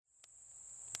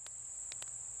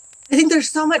there's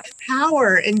so much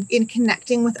power in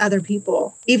connecting with other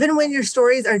people. Even when your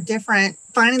stories are different,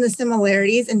 finding the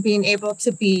similarities and being able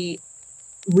to be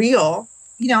real,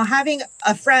 having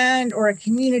a friend or a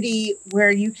community where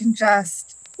you can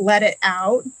just let it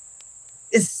out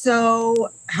is so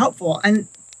helpful. And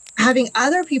having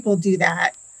other people do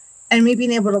that and me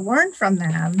being able to learn from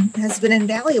them has been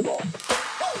invaluable.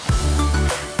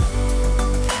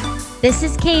 This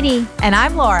is Katie. And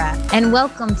I'm Laura. And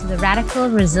welcome to the Radical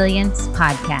Resilience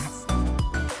Podcast.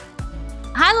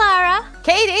 Hi, Laura.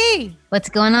 Katie. What's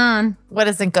going on? What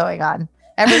isn't going on?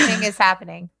 Everything is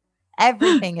happening.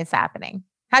 Everything is happening.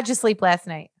 How'd you sleep last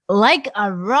night? Like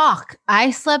a rock.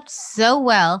 I slept so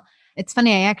well. It's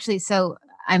funny.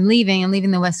 I'm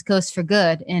leaving the West Coast for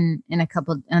good on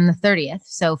the 30th.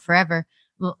 So forever.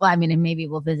 Well, I mean, and maybe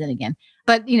we'll visit again,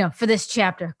 but for this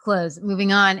chapter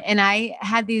moving on. And I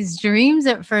had these dreams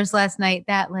at first last night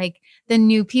that like the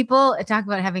new people talk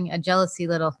about having a jealousy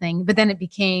little thing, but then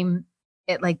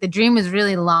the dream was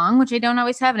really long, which I don't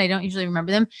always have. And I don't usually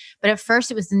remember them. But at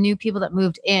first it was the new people that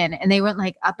moved in and they went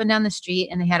like up and down the street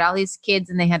and they had all these kids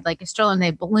and they had like a stroller and they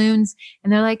had balloons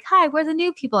and they're like, hi, we're the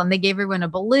new people. And they gave everyone a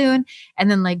balloon and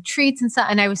then like treats and stuff.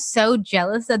 And I was so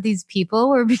jealous that these people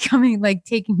were becoming like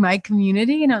taking my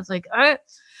community. And I was like, I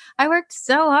worked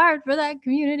so hard for that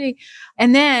community.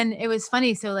 And then it was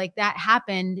funny. So like that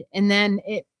happened. And then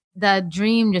the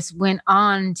dream just went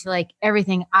on to like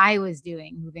everything I was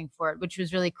doing moving forward, which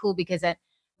was really cool because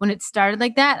when it started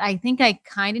like that, I think I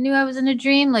kind of knew I was in a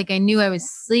dream. Like I knew I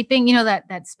was sleeping,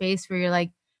 that space where you're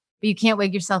like, but you can't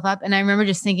wake yourself up. And I remember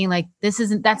just thinking like, that's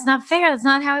not fair. That's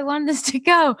not how I wanted this to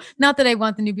go. Not that I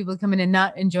want the new people to come in and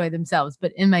not enjoy themselves,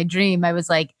 but in my dream, I was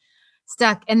like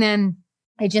stuck. And then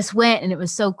I just went and it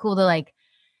was so cool to like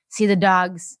see the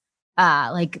dogs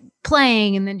like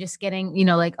playing and then just getting,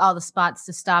 like all the spots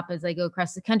to stop as I go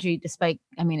across the country, despite,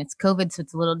 it's COVID, so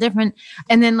it's a little different.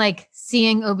 And then like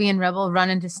seeing Obi and Rebel run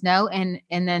into snow and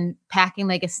then packing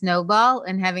like a snowball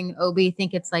and having Obi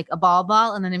think it's like a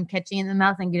ball and then him catching it in the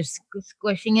mouth and just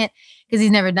squishing it because he's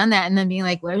never done that. And then being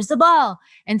like, where's the ball?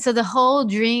 And so the whole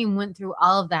dream went through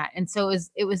all of that. And so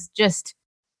it was just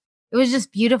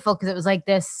beautiful because it was like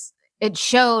this. It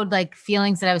showed like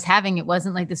feelings that I was having. It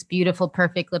wasn't like this beautiful,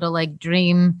 perfect little like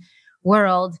dream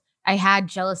world. I had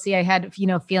jealousy. I had,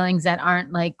 feelings that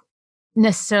aren't like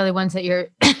necessarily ones that you're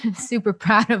super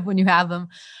proud of when you have them.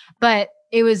 But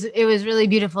it was really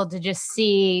beautiful to just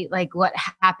see like what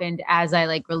happened as I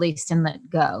like released and let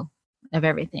go of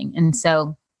everything. And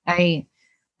so I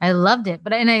loved it,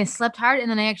 and I slept hard and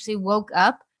then I actually woke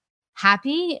up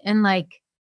happy and like,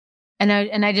 and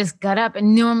I just got up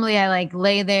and normally I like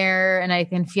lay there and I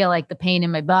can feel like the pain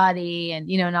in my body and,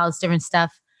 and all this different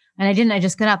stuff. And I didn't, I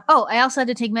just got up. Oh, I also had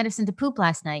to take medicine to poop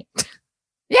last night.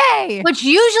 Yay. Which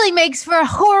usually makes for a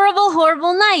horrible,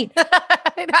 horrible night.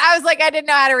 I was like, I didn't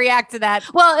know how to react to that.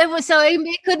 Well,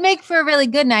 it could make for a really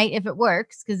good night if it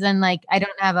works. Cause then like, I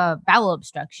don't have a bowel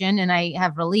obstruction and I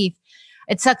have relief.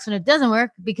 It sucks when it doesn't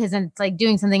work because then it's like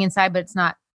doing something inside, but it's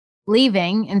not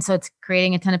leaving. And so it's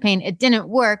creating a ton of pain. It didn't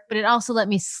work, but it also let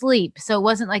me sleep. So it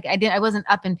wasn't like I wasn't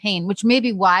up in pain, which may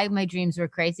be why my dreams were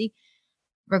crazy.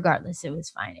 Regardless, it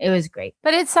was fine. It was great.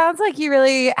 But it sounds like you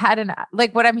really had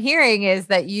like what I'm hearing is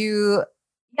that you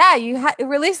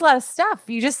released a lot of stuff.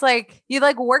 You just you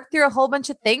worked through a whole bunch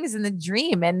of things in the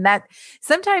dream. And that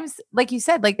sometimes, like you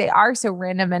said, like they are so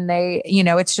random and they,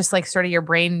 it's just like sort of your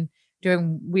brain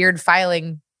doing weird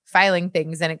filing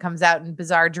things and it comes out in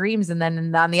bizarre dreams. And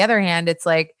then on the other hand, it's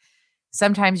like,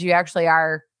 sometimes you actually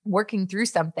are working through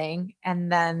something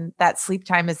and then that sleep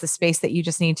time is the space that you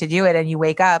just need to do it. And you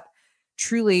wake up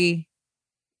truly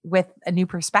with a new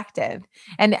perspective.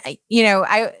 And,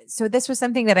 so this was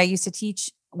something that I used to teach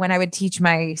when I would teach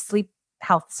my sleep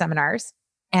health seminars.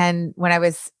 And when I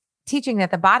was teaching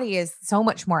that the body is so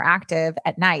much more active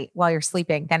at night while you're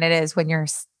sleeping than it is when you're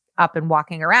up and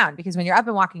walking around, because when you're up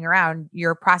and walking around,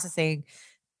 you're processing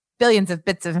billions of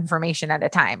bits of information at a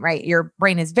time, right? Your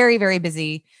brain is very, very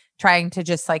busy trying to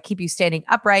just like keep you standing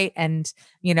upright. And,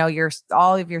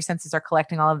 all of your senses are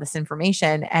collecting all of this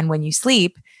information. And when you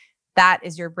sleep, that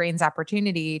is your brain's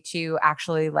opportunity to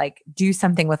actually like do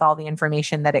something with all the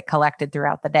information that it collected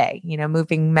throughout the day,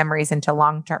 moving memories into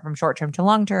long-term, from short-term to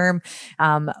long-term,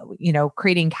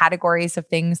 creating categories of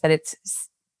things that it's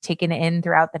taken in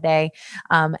throughout the day,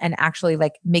 and actually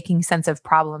like making sense of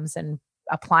problems and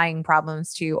applying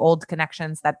problems to old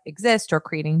connections that exist or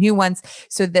creating new ones.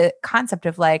 So the concept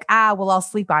of like, I'll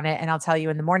sleep on it and I'll tell you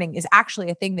in the morning is actually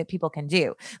a thing that people can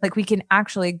do. Like we can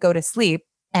actually go to sleep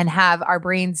and have our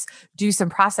brains do some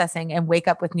processing and wake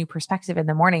up with new perspective in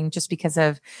the morning just because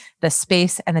of the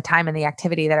space and the time and the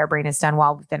activity that our brain has done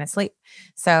while we've been asleep.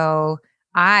 So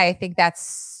I think that's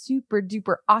super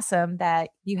duper awesome that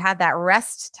you had that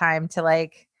rest time to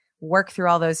like work through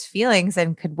all those feelings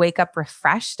and could wake up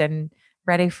refreshed and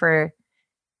ready for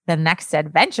the next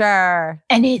adventure.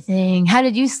 Anything. How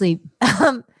did you sleep?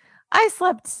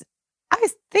 I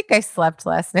think I slept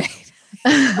last night.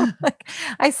 Like,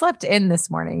 I slept in this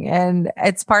morning, and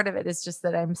it's part of it is just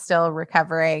that I'm still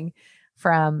recovering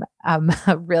from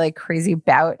a really crazy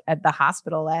bout at the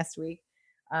hospital last week,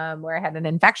 where I had an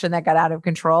infection that got out of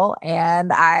control,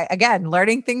 and again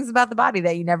learning things about the body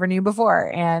that you never knew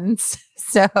before. And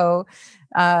so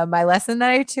my lesson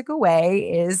that I took away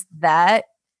is that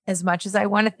as much as I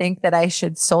want to think that I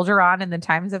should soldier on in the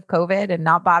times of COVID and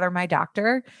not bother my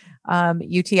doctor,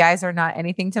 UTIs are not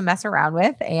anything to mess around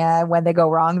with. And when they go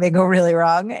wrong, they go really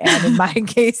wrong. And in my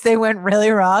case, they went really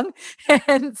wrong.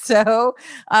 And so,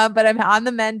 but I'm on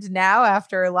the mend now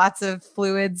after lots of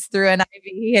fluids through an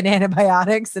IV and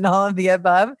antibiotics and all of the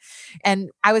above.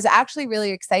 And I was actually really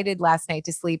excited last night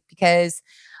to sleep because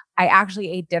I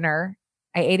actually ate dinner.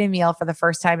 I ate a meal for the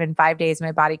first time in 5 days.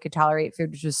 My body could tolerate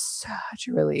food, which was such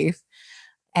a relief.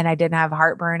 And I didn't have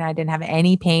heartburn. I didn't have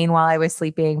any pain while I was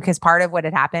sleeping because part of what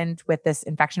had happened with this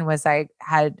infection was I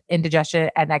had indigestion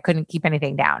and I couldn't keep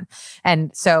anything down.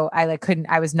 And so I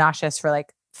was nauseous for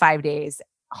like 5 days,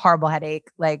 horrible headache,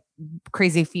 like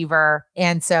crazy fever.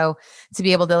 And so to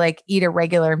be able to like eat a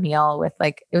regular meal with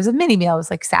like, it was a mini meal, it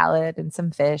was like salad and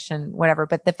some fish and whatever.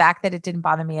 But the fact that it didn't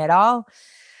bother me at all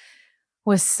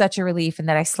was such a relief, and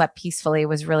that I slept peacefully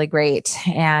was really great,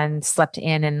 and slept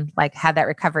in and like had that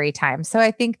recovery time. So I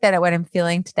think that what I'm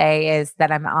feeling today is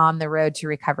that I'm on the road to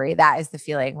recovery. That is the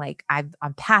feeling. Like I'm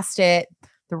past it.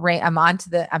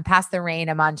 I'm past the rain.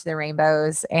 I'm onto the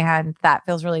rainbows, and that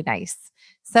feels really nice.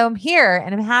 So I'm here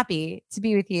and I'm happy to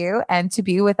be with you and to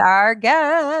be with our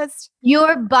guest.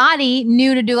 Your body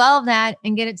knew to do all of that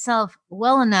and get itself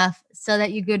well enough so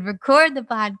that you could record the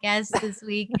podcast this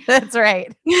week. That's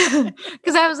right.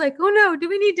 Because I was like, oh no, do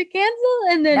we need to cancel?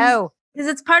 And then no, because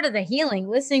it's part of the healing.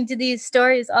 Listening to these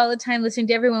stories all the time, listening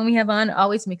to everyone we have on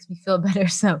always makes me feel better.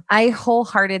 So I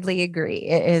wholeheartedly agree.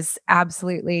 It is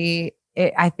absolutely,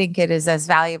 I think it is as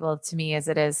valuable to me as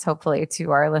it is hopefully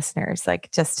to our listeners,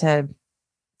 like just to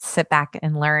sit back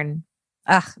and learn.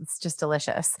 It's just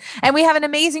delicious. And we have an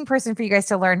amazing person for you guys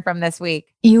to learn from this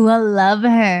week. You will love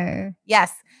her.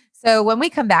 Yes. So when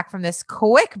we come back from this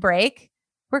quick break,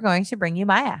 we're going to bring you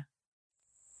Maya.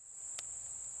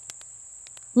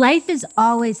 Life is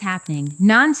always happening,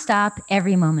 nonstop,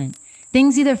 every moment.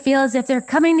 Things either feel as if they're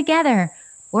coming together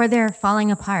or they're falling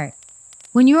apart.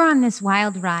 When you're on this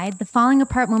wild ride, the falling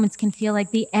apart moments can feel like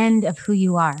the end of who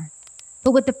you are.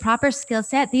 But with the proper skill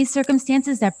set, these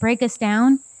circumstances that break us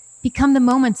down become the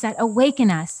moments that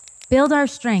awaken us, build our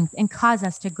strength, and cause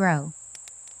us to grow.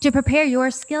 To prepare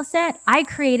your skill set, I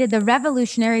created the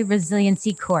Revolutionary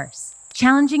Resiliency course,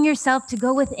 challenging yourself to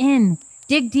go within,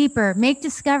 dig deeper, make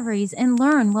discoveries, and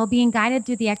learn while being guided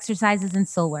through the exercises and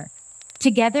soul work.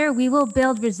 Together, we will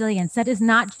build resilience that is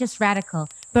not just radical,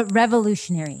 but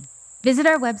revolutionary. Visit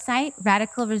our website,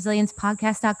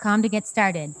 radicalresiliencepodcast.com, to get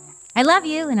started. I love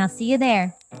you, and I'll see you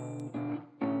there.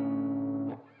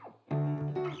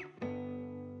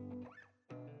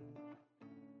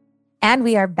 And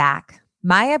we are back.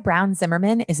 Maya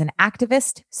Brown-Zimmerman is an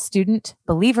activist, student,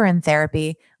 believer in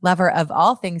therapy, lover of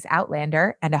all things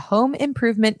Outlander, and a home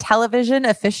improvement television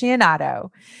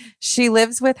aficionado. She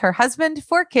lives with her husband,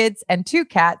 4 kids, and 2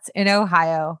 cats in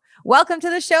Ohio. Welcome to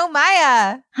the show,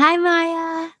 Maya. Hi,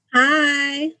 Maya.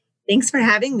 Hi. Thanks for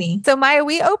having me. So Maya,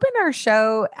 we open our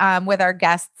show with our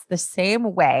guests the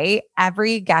same way.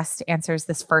 Every guest answers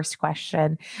this first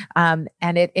question. And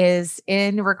it is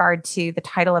in regard to the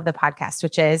title of the podcast,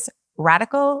 which is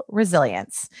Radical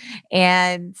Resilience.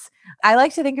 And I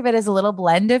like to think of it as a little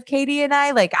blend of Katie and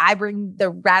I. Like I bring the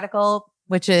radical,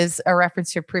 which is a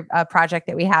reference to a project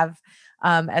that we have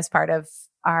as part of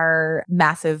our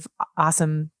massive,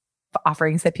 awesome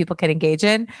offerings that people can engage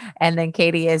in. And then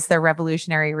Katie is the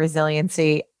revolutionary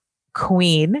resiliency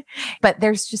queen. But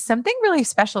there's just something really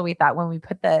special, we thought, when we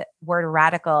put the word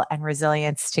radical and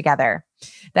resilience together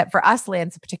that for us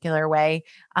lands a particular way.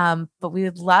 But we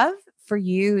would love for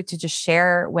you to just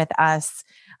share with us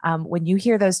when you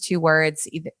hear those 2 words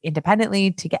either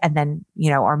independently and then,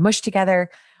 or mushed together,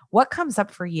 what comes up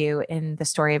for you in the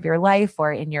story of your life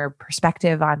or in your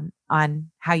perspective on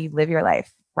how you live your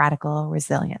life? Radical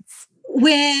resilience.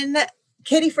 When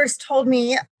Katie first told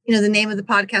me, the name of the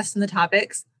podcast and the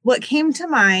topics, what came to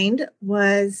mind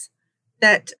was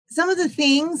that some of the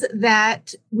things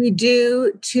that we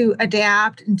do to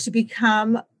adapt and to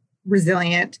become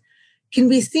resilient can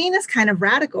be seen as kind of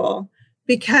radical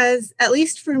because, at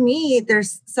least for me,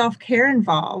 there's self-care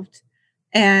involved.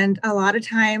 And a lot of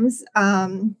times,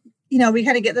 we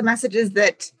kind of get the messages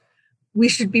that we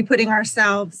should be putting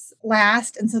ourselves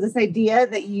last. And so this idea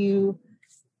that you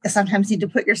sometimes need to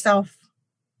put yourself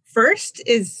first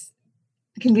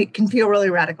can feel really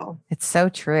radical. It's so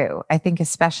true. I think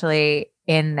especially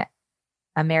in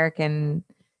American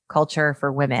culture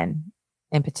for women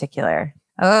in particular.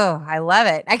 Oh, I love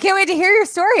it. I can't wait to hear your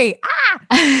story.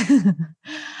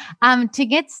 To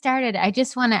get started, I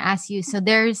just want to ask you, so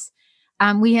there's,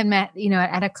 we had met,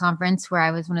 at a conference where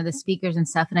I was one of the speakers and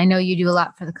stuff. And I know you do a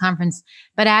lot for the conference,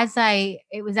 but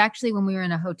it was actually when we were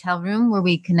in a hotel room where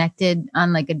we connected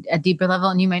on like a deeper level,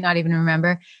 and you might not even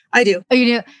remember. I do. Oh,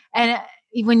 you do. And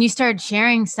when you started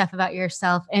sharing stuff about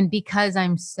yourself, and because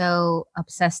I'm so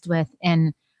obsessed with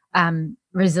and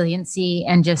resiliency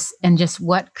and just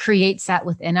what creates that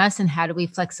within us, and how do we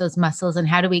flex those muscles, and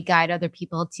how do we guide other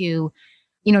people to,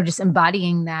 just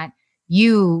embodying that,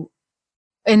 you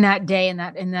in that day, in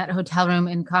that hotel room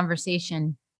in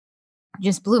conversation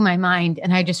just blew my mind.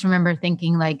 And I just remember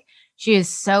thinking, like, she is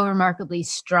so remarkably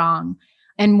strong,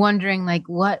 and wondering like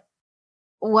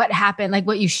what happened, like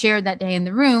what you shared that day in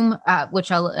the room,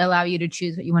 which I'll allow you to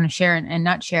choose what you want to share and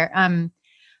not share.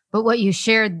 But what you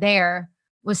shared there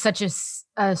was such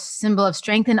a symbol of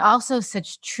strength, and also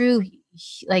such true,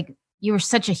 like you were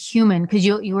such a human, because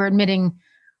you were admitting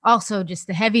also just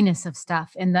the heaviness of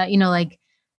stuff, and that, like,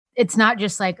 it's not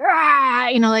just like,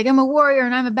 like I'm a warrior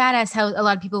and I'm a badass, how a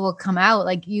lot of people will come out.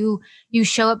 Like you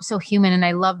show up so human, and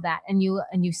I love that. And you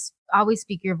always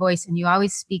speak your voice, and you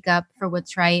always speak up for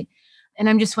what's right. And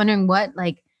I'm just wondering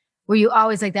were you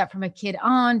always like that from a kid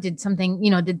on? Did something,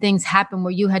 did things happen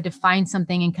where you had to find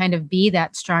something and kind of be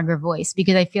that stronger voice?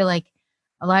 Because I feel like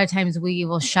a lot of times we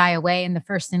will shy away, and the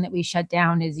first thing that we shut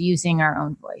down is using our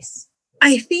own voice.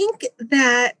 I think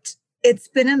that it's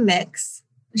been a mix.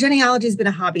 Genealogy has been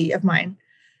a hobby of mine.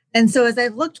 And so as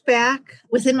I've looked back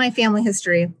within my family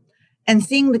history and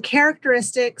seeing the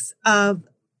characteristics of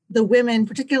the women,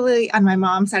 particularly on my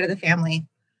mom's side of the family,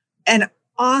 and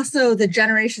also the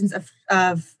generations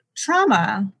of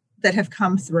trauma that have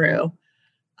come through,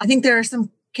 I think there are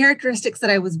some characteristics that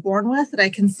I was born with that I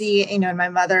can see, in my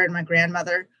mother and my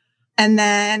grandmother. And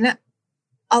then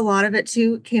a lot of it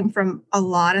too came from a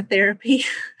lot of therapy,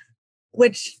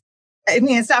 which, I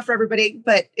mean, it's not for everybody,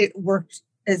 but it worked.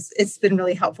 It's been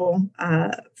really helpful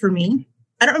for me.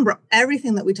 I don't remember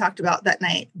everything that we talked about that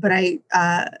night, but I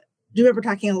do remember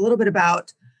talking a little bit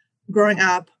about growing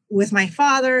up with my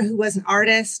father, who was an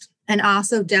artist and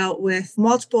also dealt with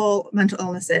multiple mental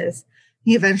illnesses.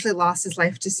 He eventually lost his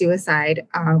life to suicide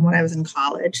when I was in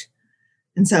college.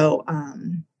 And so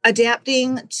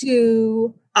adapting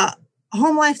to a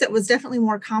home life that was definitely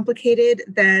more complicated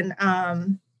than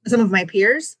some of my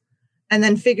peers, and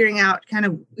then figuring out kind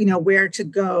of, where to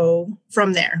go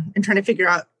from there, and trying to figure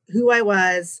out who I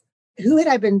was, who had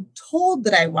I been told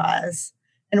that I was,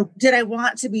 and did I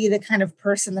want to be the kind of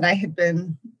person that I had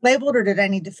been labeled, or did I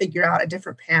need to figure out a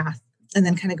different path, and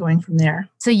then kind of going from there.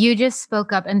 So you just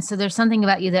spoke up. And so there's something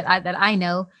about you that I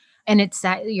know, and it's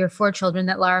that your 4 children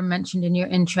that Laura mentioned in your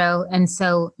intro. And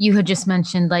so you had just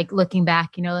mentioned, like, looking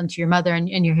back, into your mother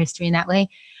and your history in that way.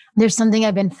 There's something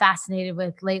I've been fascinated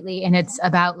with lately, and it's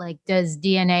about, like, does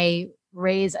DNA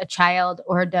raise a child,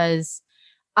 or does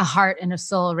a heart and a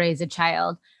soul raise a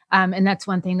child? And that's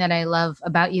one thing that I love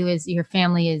about you, is your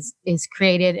family is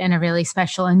created in a really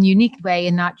special and unique way,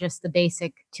 and not just the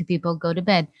basic 2 people go to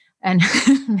bed and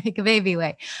make a baby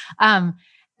way. And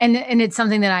it's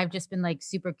something that I've just been, like,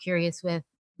 super curious with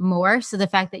more. So the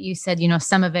fact that you said,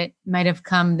 some of it might have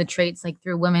come, the traits, like,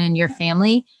 through women in your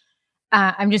family.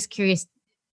 I'm just curious,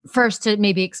 first, to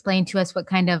maybe explain to us what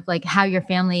kind of, like, how your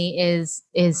family is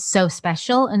so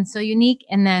special and so unique.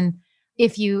 And then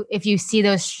if you see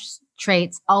those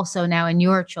traits also now in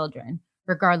your children,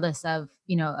 regardless of,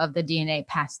 of the DNA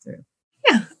pass through.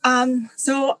 Yeah.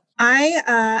 So I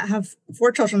have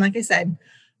 4 children, like I said.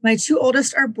 My 2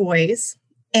 oldest are boys,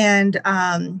 and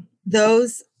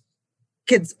those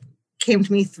kids came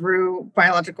to me through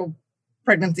biological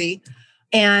pregnancy.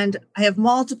 And I have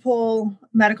multiple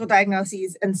medical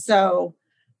diagnoses. And so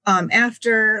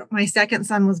after my second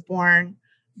son was born,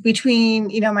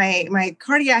 between, my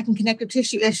cardiac and connective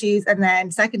tissue issues, and then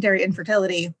secondary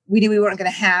infertility, we knew we weren't going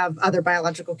to have other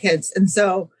biological kids. And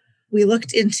so we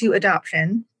looked into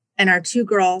adoption, and our 2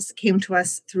 girls came to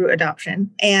us through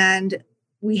adoption. And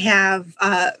we have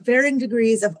varying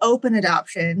degrees of open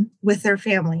adoption with their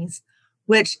families,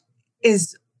 which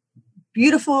is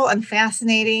beautiful and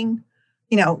fascinating,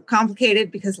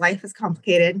 complicated because life is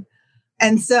complicated.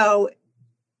 And so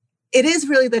it has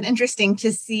really been interesting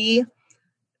to see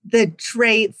the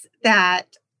traits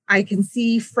that I can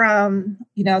see from,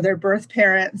 their birth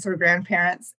parents or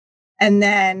grandparents, and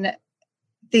then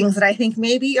things that I think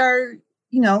maybe are,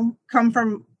 come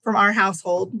from our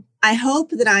household. I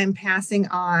hope that I'm passing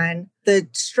on the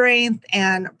strength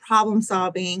and problem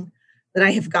solving that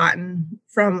I have gotten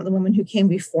from the women who came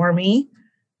before me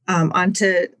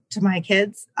onto my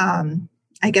kids.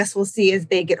 I guess we'll see as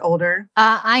they get older.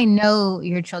 I know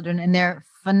your children and they're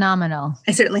phenomenal.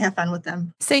 I certainly have fun with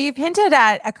them. So you've hinted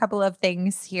at a couple of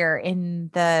things here in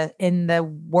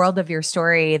the world of your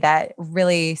story that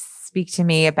really speak to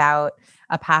me about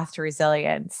a path to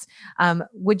resilience.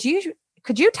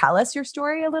 Could you tell us your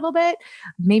story a little bit?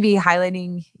 Maybe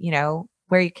highlighting,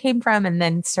 where you came from and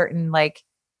then certain like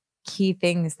key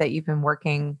things that you've been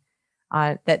working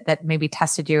on that maybe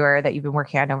tested you or that you've been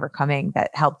working on overcoming that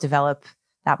helped develop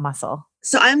that muscle.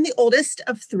 So I'm the oldest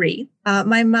of three.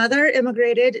 My mother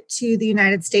immigrated to the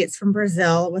United States from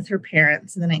Brazil with her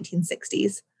parents in the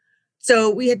 1960s. So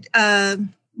we had a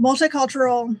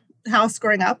multicultural house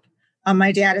growing up.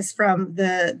 My dad is from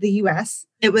the US.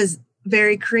 It was a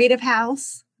very creative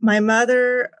house. My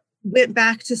mother went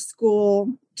back to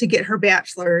school to get her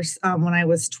bachelor's when I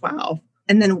was 12,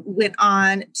 and then went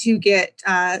on to get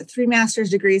 3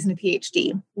 master's degrees and a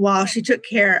PhD while she took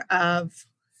care of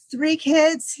 3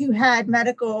 kids who had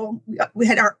we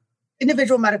had our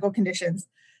individual medical conditions.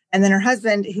 And then her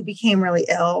husband, who became really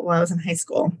ill while I was in high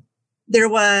school. There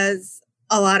was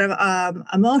a lot of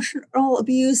emotional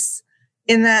abuse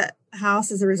in the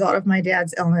house as a result of my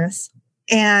dad's illness.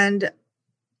 And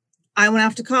I went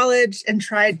off to college and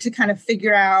tried to kind of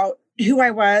figure out who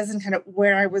I was and kind of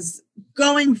where I was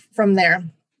going from there.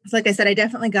 So like I said, I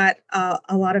definitely got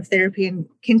a lot of therapy and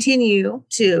continue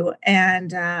to,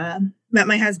 and met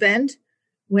my husband,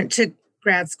 went to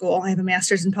grad school. I have a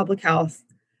master's in public health.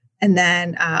 And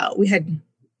then we had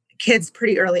kids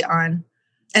pretty early on.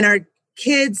 And our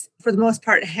kids, for the most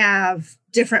part, have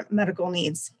different medical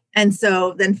needs. And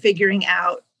so then figuring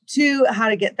out how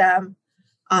to get them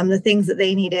the things that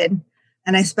they needed.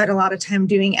 And I spent a lot of time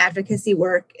doing advocacy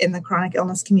work in the chronic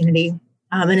illness community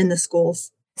and in the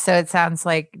schools. So it sounds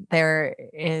like there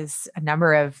is a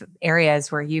number of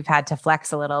areas where you've had to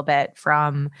flex a little bit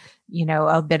from,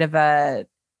 a bit of a,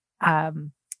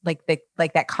 like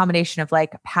that combination of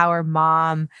like power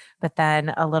mom, but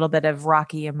then a little bit of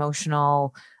rocky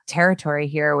emotional territory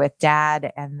here with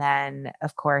dad. And then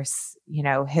of course,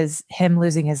 him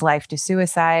losing his life to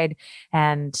suicide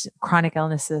and chronic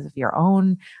illnesses of your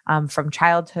own, from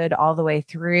childhood all the way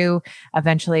through,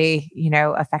 eventually,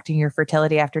 affecting your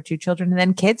fertility after 2 children, and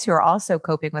then kids who are also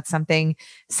coping with something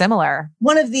similar.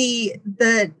 One of the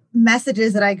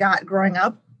messages that I got growing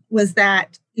up was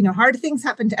that, hard things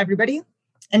happen to everybody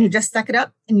and you just suck it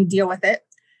up and you deal with it.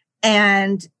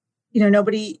 And, to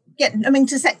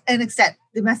an extent,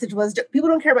 the message was people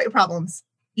don't care about your problems.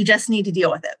 You just need to deal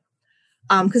with it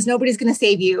because nobody's going to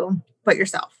save you but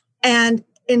yourself. And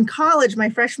in college, my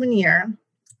freshman year,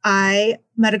 I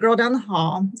met a girl down the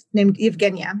hall named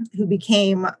Evgenia, who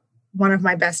became one of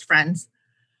my best friends.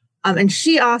 And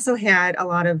she also had a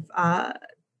lot of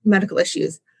medical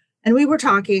issues. And we were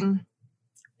talking,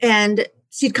 and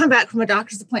she'd come back from a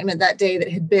doctor's appointment that day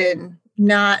that had been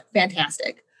not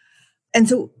fantastic. And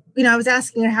so, I was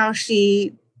asking her how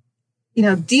she,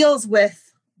 deals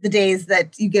with the days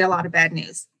that you get a lot of bad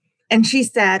news. And she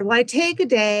said, well, I take a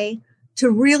day to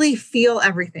really feel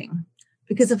everything.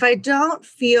 Because if I don't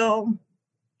feel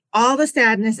all the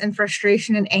sadness and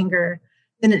frustration and anger,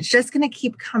 then it's just going to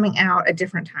keep coming out at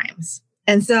different times.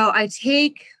 And so I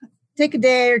take a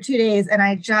day or 2 days and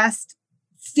I just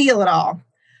feel it all.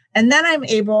 And then I'm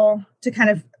able to kind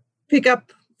of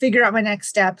figure out my next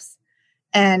steps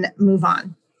and move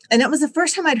on. And it was the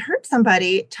first time I'd heard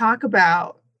somebody talk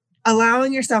about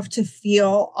allowing yourself to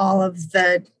feel all of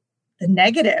the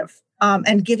negative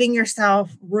and giving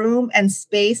yourself room and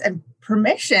space and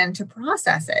permission to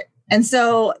process it. And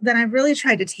so then I really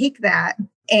tried to take that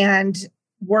and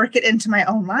work it into my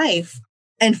own life.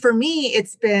 And for me,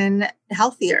 it's been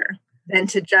healthier than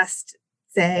to just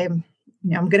say, I'm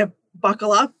going to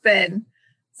buckle up and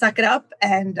suck it up,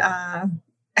 and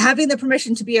having the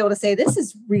permission to be able to say, this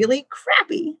is really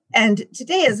crappy and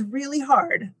today is really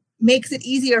hard, makes it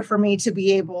easier for me to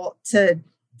be able to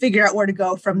figure out where to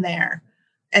go from there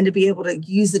and to be able to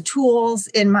use the tools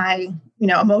in my,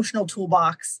 emotional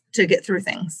toolbox to get through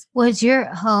things. Was your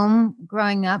home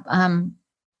growing up?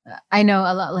 I know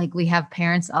a lot, like we have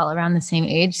parents all around the same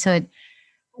age. So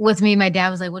with me, my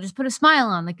dad was like, well, just put a smile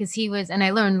on, like, because he was, and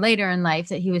I learned later in life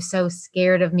that he was so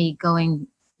scared of me going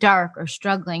dark or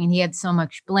struggling. And he had so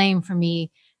much blame for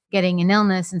me getting an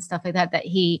illness and stuff like that, that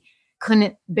he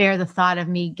couldn't bear the thought of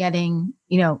me getting,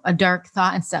 a dark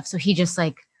thought and stuff. So he just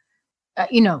like,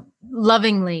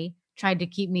 lovingly tried to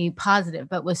keep me positive,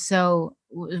 but was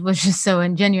just so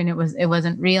ingenuine. It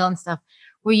wasn't real and stuff.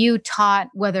 Were you taught,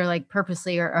 whether like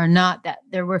purposely or not, that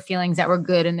there were feelings that were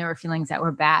good and there were feelings that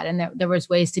were bad, and there was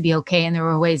ways to be okay, and there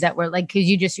were ways that were like, because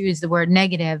you just used the word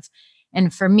negative.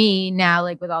 And for me now,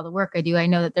 like with all the work I do, I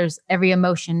know that there's every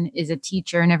emotion is a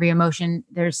teacher, and every emotion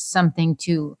there's something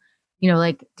to,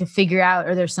 like to figure out,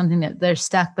 or there's something that they're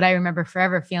stuck. But I remember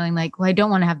forever feeling like, well, I don't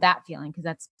want to have that feeling because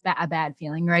that's a bad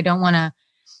feeling, or I don't want to.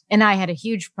 And I had a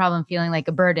huge problem feeling like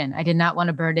a burden. I did not want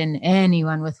to burden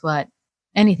anyone with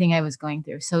anything I was going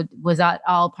through. So was that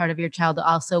all part of your childhood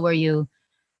also, where you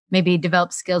maybe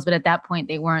developed skills, but at that point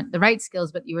they weren't the right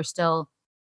skills, but you were still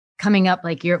coming up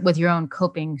like with your own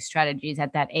coping strategies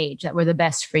at that age that were the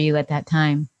best for you at that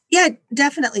time? Yeah,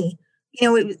 definitely.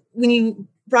 When you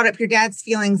brought up your dad's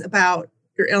feelings about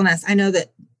your illness, I know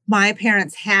that my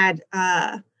parents had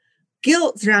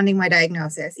guilt surrounding my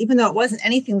diagnosis, even though it wasn't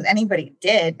anything that anybody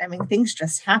did. I mean, things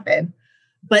just happen.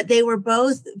 But they were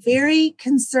both very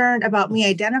concerned about me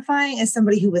identifying as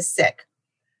somebody who was sick.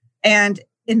 And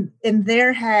in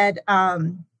their head,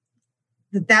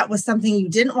 that was something you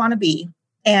didn't want to be.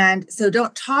 And so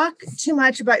don't talk too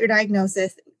much about your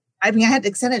diagnosis. I mean, I had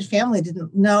extended family,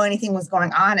 didn't know anything was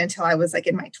going on until I was like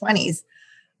in my 20s.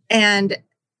 And,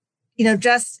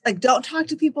 just like, don't talk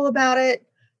to people about it.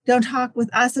 Don't talk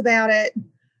with us about it,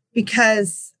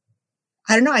 because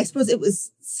I don't know, I suppose it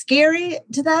was scary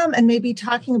to them, and maybe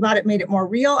talking about it made it more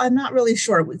real. I'm not really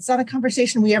sure. It's not a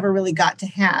conversation we ever really got to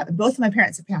have. And both of my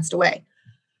parents have passed away,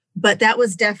 but that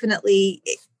was definitely,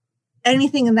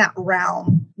 anything in that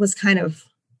realm was kind of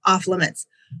off limits,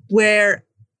 where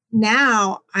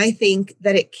now I think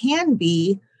that it can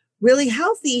be really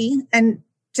healthy and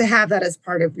to have that as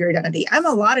part of your identity. I'm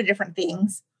a lot of different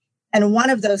things. And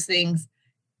one of those things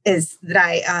is that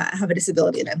I have a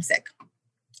disability and I'm sick.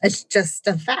 It's just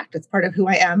a fact. It's part of who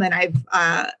I am. And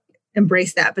I've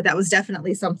embraced that. But that was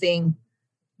definitely something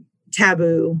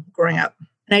taboo growing up.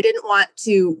 And I didn't want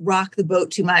to rock the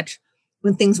boat too much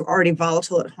when things were already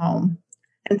volatile at home.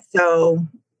 And so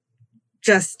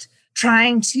just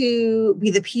trying to be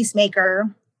the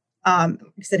peacemaker,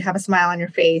 you said, have a smile on your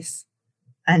face.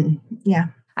 And yeah.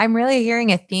 I'm really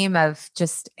hearing a theme of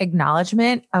just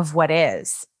acknowledgement of what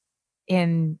is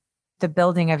in the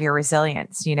building of your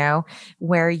resilience,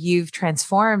 where you've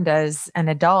transformed as an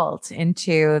adult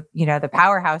into, the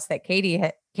powerhouse that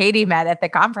Katie met at the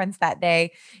conference that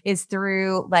day, is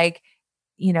through like,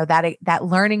 that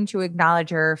learning to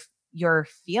acknowledge your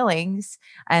feelings,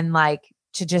 and like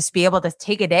to just be able to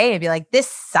take a day and be like, this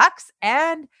sucks.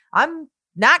 And I'm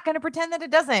not going to pretend that it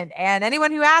doesn't. And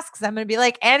anyone who asks, I'm going to be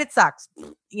like, and it sucks,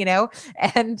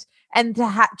 and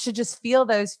to just feel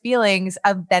those feelings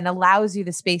then allows you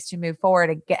the space to move forward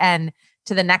again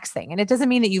to the next thing. And it doesn't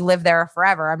mean that you live there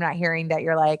forever. I'm not hearing that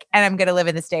you're like, and I'm going to live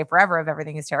in this day forever if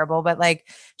everything is terrible, but like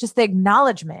just the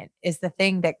acknowledgement is the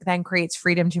thing that then creates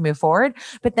freedom to move forward.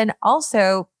 But then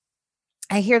also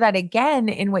I hear that again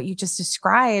in what you just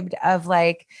described of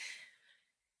like,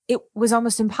 it was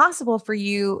almost impossible for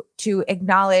you to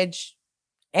acknowledge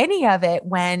any of it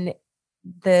when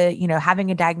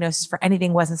having a diagnosis for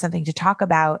anything wasn't something to talk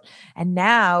about. And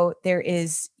now there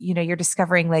is, you're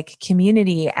discovering like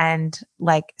community and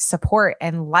like support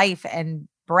and life and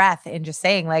breath, and just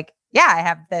saying like, yeah, I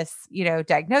have this,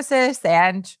 diagnosis,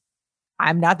 and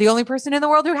I'm not the only person in the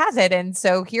world who has it. And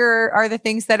so here are the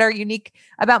things that are unique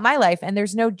about my life. And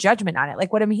there's no judgment on it.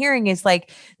 Like what I'm hearing is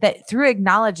like that through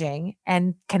acknowledging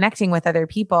and connecting with other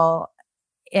people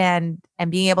and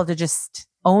being able to just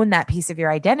own that piece of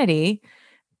your identity,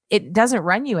 it doesn't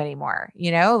run you anymore.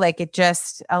 Like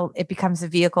it becomes a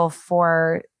vehicle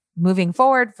for moving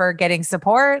forward, for getting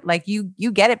support. Like you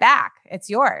get it back. It's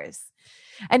yours.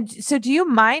 And so do you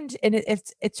mind, and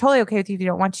it's totally okay with you if you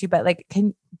don't want to, but like,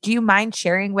 do you mind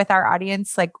sharing with our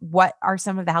audience, like what are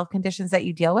some of the health conditions that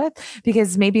you deal with?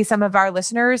 Because maybe some of our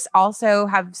listeners also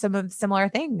have some of similar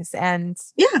things. And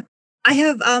yeah, I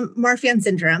have Marfan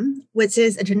syndrome, which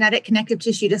is a genetic connective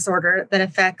tissue disorder that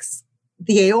affects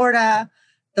the aorta,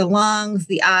 the lungs,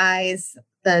 the eyes,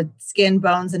 the skin,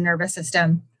 bones, and nervous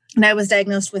system. And I was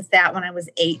diagnosed with that when I was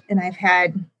 8, and I've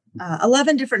had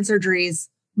 11 different surgeries,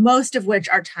 most of which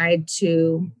are tied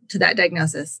to that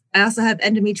diagnosis. I also have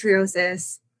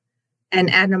endometriosis and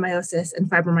adenomyosis and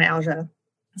fibromyalgia.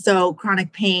 So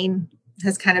chronic pain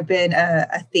has kind of been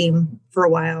a theme for a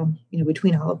while,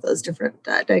 between all of those different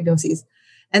diagnoses.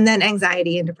 And then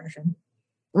anxiety and depression.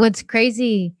 What's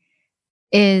crazy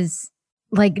is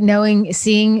like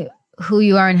seeing who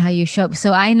you are and how you show up.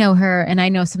 So I know her and I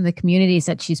know some of the communities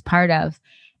that she's part of.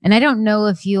 And I don't know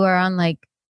if you are on like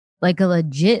a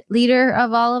legit leader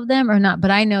of all of them or not,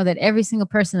 but I know that every single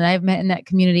person that I've met in that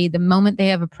community, the moment they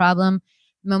have a problem,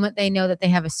 the moment they know that they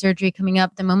have a surgery coming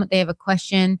up, the moment they have a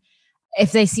question,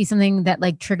 if they see something that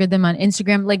like triggered them on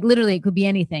Instagram, like literally it could be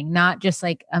anything, not just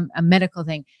like a medical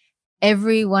thing.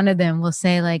 Every one of them will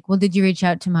say like, well, did you reach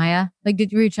out to Maya? Like,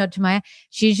 did you reach out to Maya?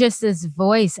 She's just this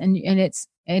voice. And it's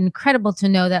incredible to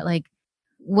know that like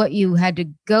what you had to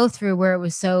go through where it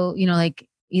was so, like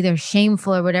either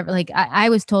shameful or whatever. Like I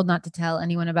was told not to tell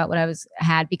anyone about what I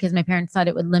had because my parents thought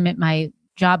it would limit my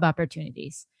job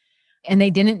opportunities. And they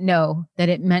didn't know that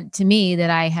it meant to me that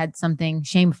I had something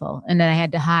shameful and that I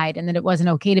had to hide and that it wasn't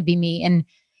okay to be me. And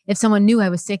if someone knew I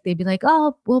was sick, they'd be like,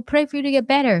 oh, we'll pray for you to get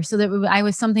better. So that I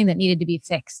was something that needed to be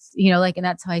fixed, and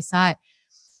that's how I saw it.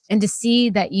 And to see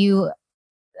that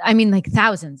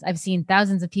thousands, I've seen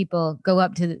thousands of people go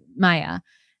up to Maya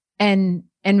and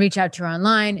reach out to her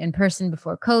online, in person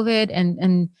before COVID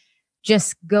and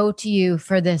just go to you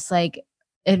for this like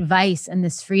advice and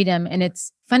this freedom. And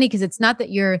it's funny because it's not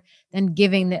that you're then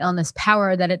giving the illness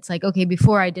power, that it's like, okay,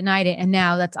 before I denied it and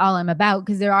now that's all I'm about.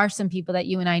 Because there are some people that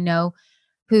you and I know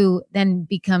who then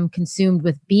become consumed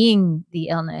with being the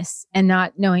illness and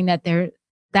not knowing that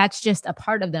that's just a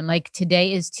part of them. Like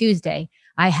today is Tuesday.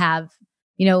 I have,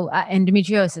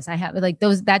 endometriosis. I have like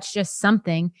those, that's just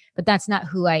something, but that's not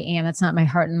who I am. That's not my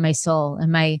heart and my soul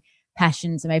and my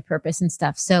passions and my purpose and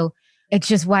stuff. So it's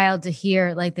just wild to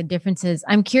hear like the differences.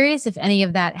 I'm curious if any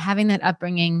of that, having that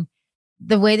upbringing,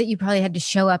 the way that you probably had to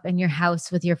show up in your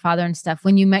house with your father and stuff,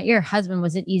 when you met your husband,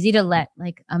 was it easy to let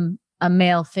like a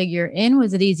male figure in?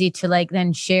 Was it easy to like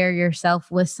then share yourself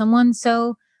with someone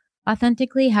so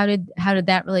authentically? How did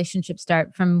that relationship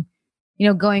start from,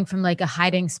 going from like a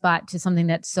hiding spot to something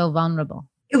that's so vulnerable?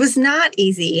 It was not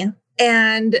easy.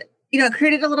 And, it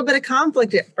created a little bit of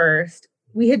conflict at first.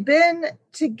 We had been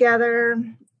together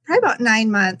probably about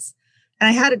 9 months and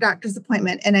I had a doctor's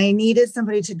appointment and I needed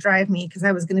somebody to drive me because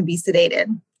I was going to be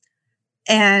sedated.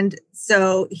 And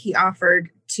so he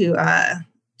offered to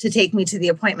take me to the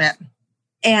appointment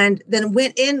and then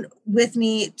went in with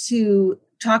me to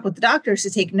talk with the doctors to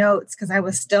take notes because I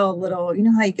was still a little,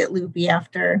 how you get loopy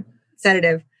after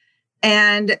sedative.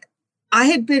 And I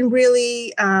had been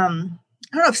really, I don't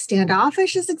know if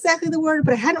standoffish is exactly the word,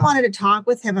 but I hadn't wanted to talk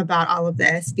with him about all of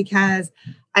this because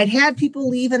I'd had people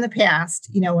leave in the past,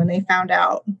 when they found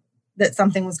out that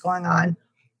something was going on.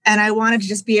 And I wanted to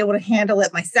just be able to handle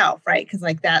it myself, right? Because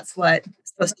like that's what I'm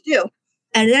supposed to do.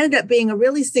 And it ended up being a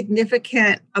really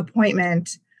significant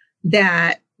appointment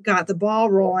that got the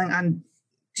ball rolling on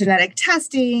genetic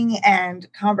testing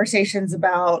and conversations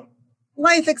about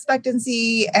life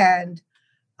expectancy and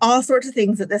all sorts of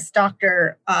things that this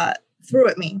doctor threw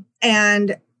at me.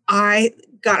 And I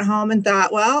got home and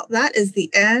thought, well, that is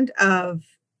the end of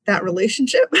that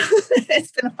relationship.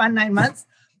 It's been a fun 9 months.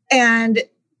 And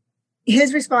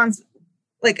his response,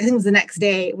 like I think it was the next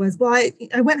day, was, well,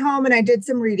 I went home and I did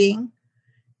some reading.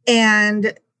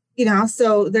 And,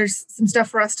 so there's some stuff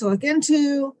for us to look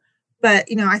into, but,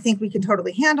 I think we can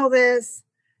totally handle this.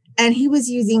 And he was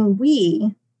using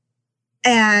we.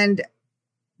 And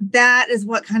that is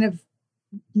what kind of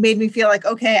made me feel like,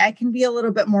 okay, I can be a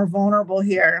little bit more vulnerable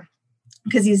here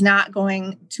because he's not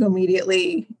going to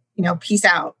immediately, peace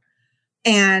out.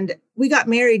 And we got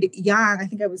married young. I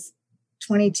think I was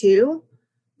 22,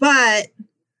 but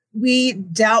we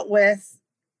dealt with,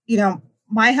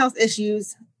 my health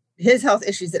issues, his health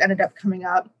issues that ended up coming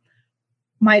up,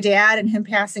 my dad and him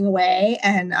passing away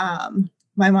and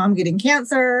my mom getting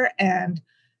cancer. And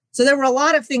so there were a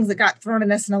lot of things that got thrown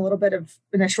at us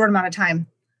in a short amount of time,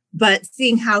 but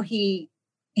seeing how he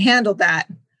handled that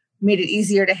made it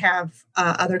easier to have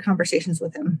other conversations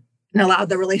with him and allowed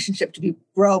the relationship to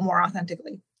grow more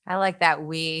authentically. I like that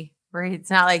where it's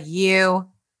not like you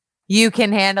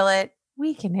can handle it.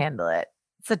 We can handle it.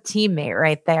 It's a teammate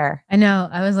right there. I know.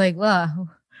 I was like, well,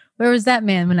 where was that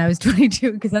man when I was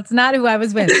 22? Because that's not who I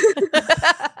was with.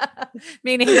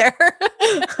 Me neither.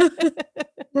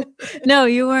 No,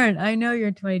 you weren't. I know you're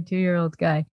a 22-year-old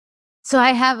guy. So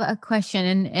I have a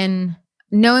question and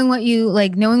knowing what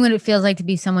it feels like to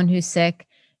be someone who's sick,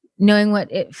 knowing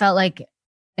what it felt like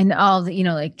in all the,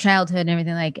 like childhood and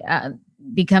everything, like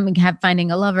finding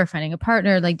a lover, finding a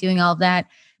partner, like doing all of that.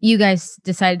 You guys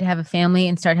decided to have a family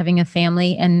and start having a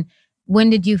family. And when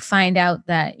did you find out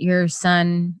that your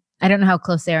son I don't know how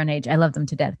close they are in age. I love them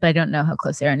to death, but I don't know how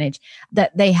close they are in age,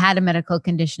 that they had a medical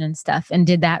condition and stuff. And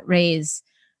did that raise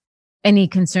any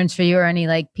concerns for you or any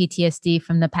like PTSD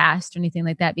from the past or anything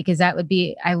like that? Because that would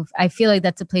be, I feel like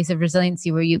that's a place of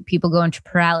resiliency where people go into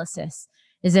paralysis,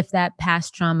 as if that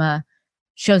past trauma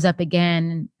shows up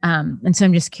again. And so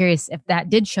I'm just curious if that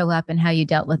did show up and how you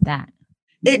dealt with that.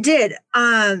 It did.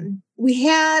 We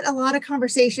had a lot of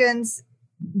conversations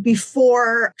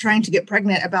before trying to get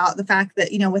pregnant about the fact that,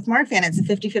 with Marfan, it's a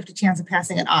 50-50 chance of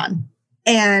passing it on.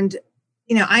 And,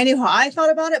 I knew how I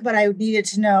felt about it, but I needed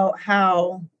to know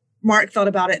how Mark felt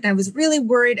about it. And I was really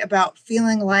worried about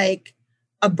feeling like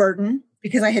a burden,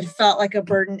 because I had felt like a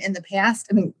burden in the past.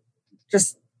 I mean,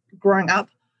 just growing up.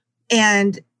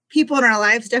 And people in our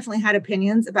lives definitely had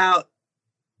opinions about,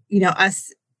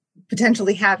 us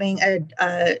potentially having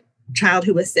a child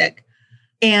who was sick.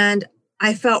 And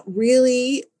I felt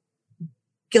really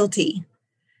guilty,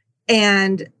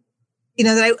 and,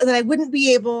 that I wouldn't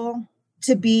be able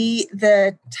to be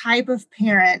the type of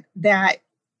parent that,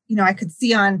 I could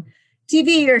see on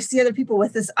TV or see other people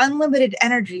with this unlimited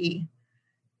energy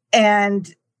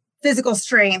and physical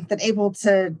strength and able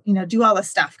to, do all this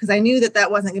stuff. Cause I knew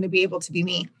that wasn't going to be able to be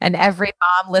me. And every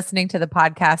mom listening to the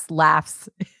podcast laughs,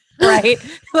 right?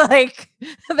 Like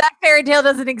that fairy tale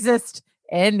doesn't exist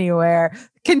anywhere.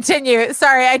 Continue.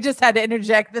 Sorry, I just had to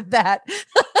interject that.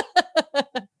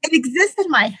 It exists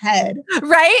in my head.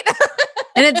 Right?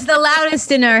 And it's the loudest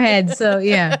in our head. So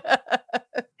yeah.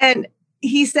 And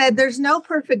he said, there's no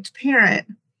perfect parent,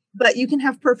 but you can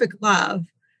have perfect love.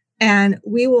 And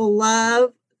we will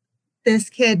love this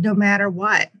kid no matter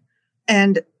what.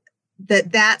 And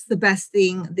that's the best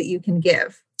thing that you can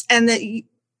give. And that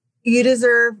you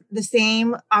deserve the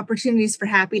same opportunities for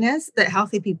happiness that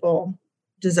healthy people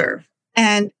deserve.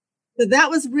 And so that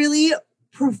was really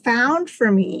profound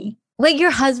for me. Wait,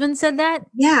 your husband said that?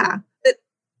 Yeah. That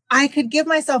I could give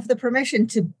myself the permission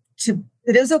to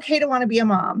that it was okay to want to be a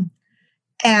mom,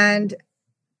 and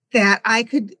that I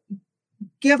could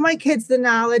give my kids the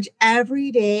knowledge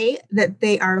every day that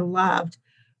they are loved,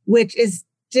 which is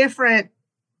different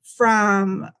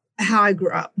from how I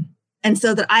grew up. And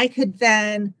so that I could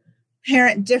then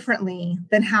parent differently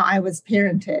than how I was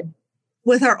parented.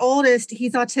 With our oldest,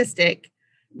 he's autistic.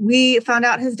 We found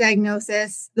out his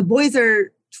diagnosis. The boys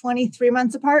are 23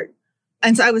 months apart.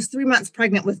 And so I was 3 months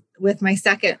pregnant with my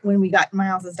second when we got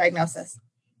Miles's diagnosis.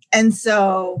 And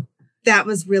so that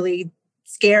was really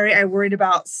scary. I worried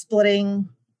about splitting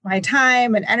my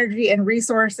time and energy and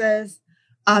resources.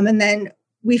 And then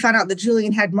we found out that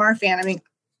Julian had Marfan. I mean,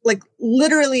 like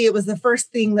literally it was the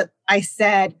first thing that I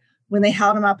said when they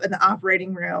held him up in the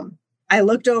operating room. I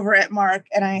looked over at Mark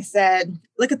and I said,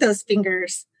 look at those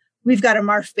fingers. We've got a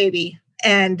Marf baby.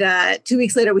 And 2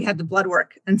 weeks later, we had the blood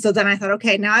work. And so then I thought,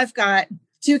 okay, now I've got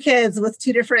two kids with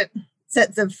two different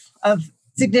sets of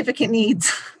significant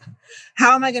needs.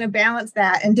 How am I going to balance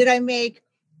that? And did I make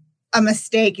a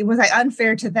mistake? Was I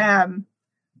unfair to them?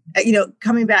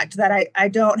 Coming back to that, I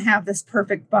don't have this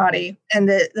perfect body and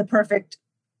the perfect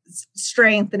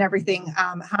strength and everything.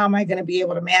 How am I going to be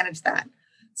able to manage that?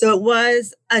 So it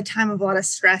was a time of a lot of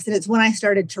stress. And it's when I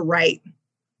started to write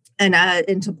and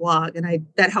into blog, and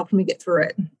that helped me get through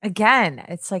it. Again,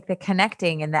 it's like the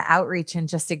connecting and the outreach and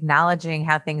just acknowledging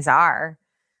how things are.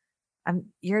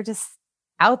 You're just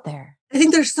out there. I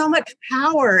think there's so much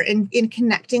power in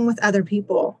connecting with other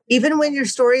people. Even when your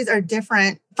stories are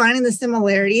different, finding the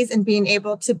similarities and being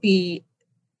able to be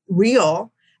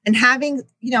real and having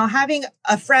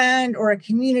a friend or a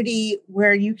community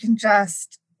where you can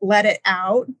just let it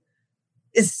out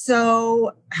is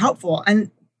so helpful. And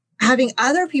having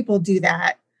other people do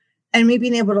that and me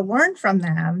being able to learn from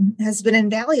them has been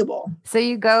invaluable. So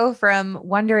you go from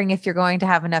wondering if you're going to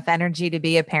have enough energy to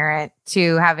be a parent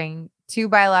to having two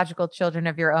biological children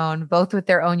of your own, both with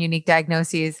their own unique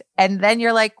diagnoses. And then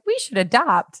you're like, we should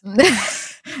adopt.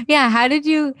 Yeah. How did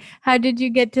you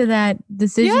get to that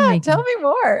decision? Yeah, making? tell me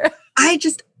more.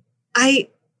 I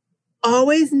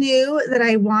always knew that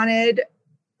I wanted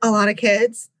a lot of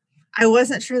kids. I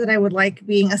wasn't sure that I would like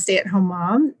being a stay-at-home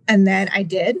mom. And then I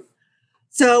did.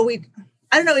 So I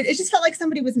don't know, it just felt like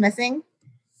somebody was missing.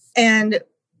 And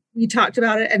we talked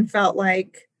about it and felt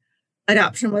like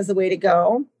adoption was the way to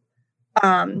go.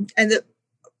 And the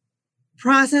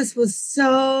process was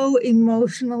so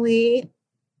emotionally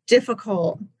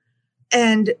difficult.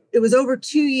 And it was over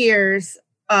 2 years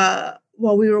while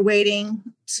we were waiting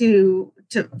to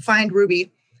find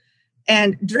Ruby.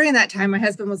 And during that time, my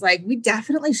husband was like, we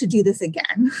definitely should do this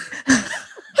again.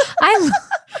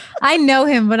 I know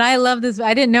him, but I love this.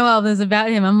 I didn't know all this about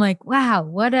him. I'm like, wow,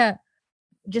 what a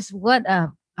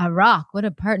rock. What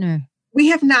a partner. we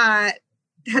have not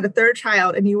had a third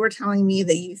child, and you were telling me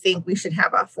that you think we should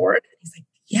have a fourth. And he's like,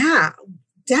 yeah,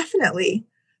 definitely.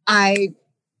 I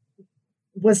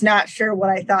was not sure what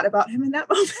I thought about him in that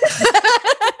moment.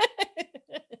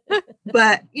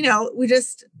 But, you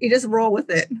just roll with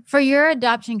it. For your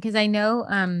adoption, because I know,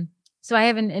 so I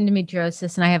have an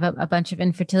endometriosis and I have a bunch of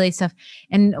infertility stuff.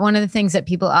 And one of the things that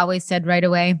people always said right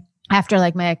away after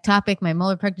like my ectopic, my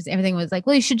molar pregnancy, everything was like,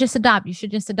 well, you should just adopt. You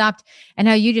should just adopt. And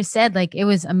how you just said, like, it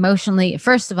was emotionally,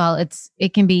 first of all,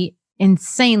 it can be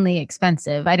insanely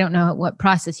expensive. I don't know what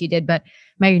process you did, but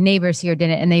my neighbors here did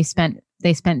it, and they spent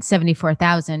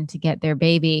 $74,000 to get their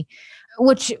baby,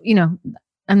 which,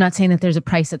 I'm not saying that there's a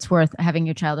price that's worth having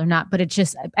your child or not, but it's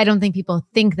just, I don't think people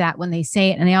think that when they say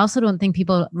it. And I also don't think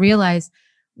people realize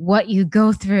what you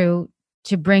go through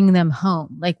to bring them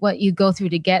home, like what you go through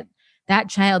to get that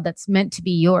child that's meant to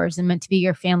be yours and meant to be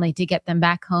your family, to get them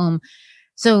back home.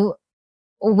 So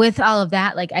with all of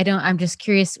that, like, I'm just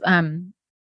curious,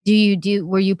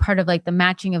 were you part of like the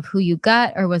matching of who you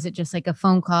got, or was it just like a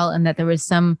phone call and that there was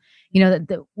some,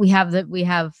 that we have,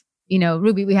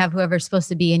 Ruby, we have whoever's supposed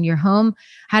to be in your home?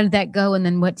 How did that go? And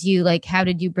then how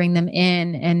did you bring them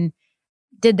in? And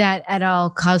did that at all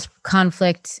cause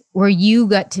conflict where you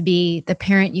got to be the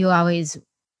parent you always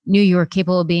knew you were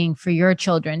capable of being for your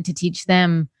children, to teach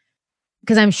them?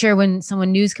 Because I'm sure when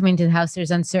someone new's coming to the house, there's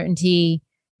uncertainty,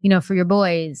 for your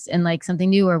boys, and like something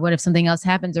new, or what if something else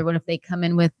happens, or what if they come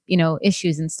in with,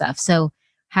 issues and stuff. So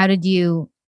how did you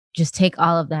just take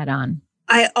all of that on?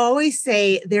 I always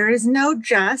say there is no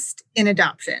just in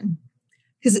adoption,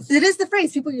 because it is the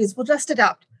phrase people use, well, just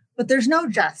adopt, but there's no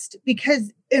just,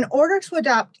 because in order to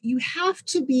adopt, you have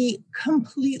to be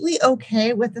completely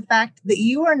okay with the fact that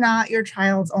you are not your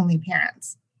child's only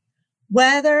parents.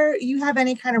 Whether you have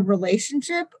any kind of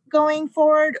relationship going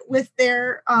forward with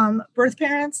their birth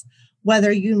parents,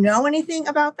 whether you know anything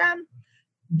about them,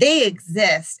 they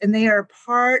exist and they are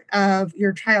part of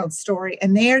your child's story,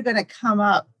 and they are going to come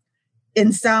up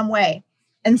in some way.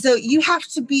 And so you have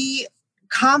to be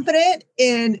confident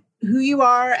in who you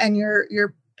are and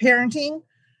your parenting,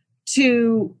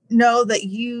 to know that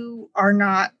you are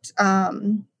not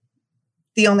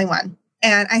the only one.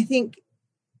 And I think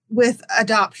with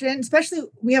adoption, especially,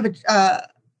 we have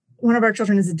one of our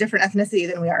children is a different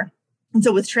ethnicity than we are. And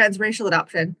so with transracial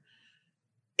adoption,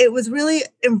 it was really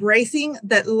embracing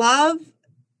that love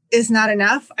is not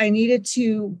enough. I needed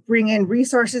to bring in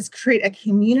resources, create a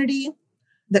community,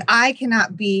 that I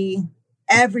cannot be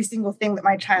every single thing that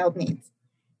my child needs,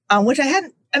 which I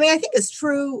think is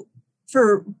true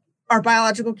for our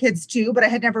biological kids too, but I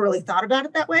had never really thought about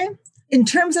it that way. In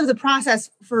terms of the process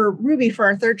for Ruby, for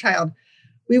our third child,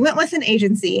 we went with an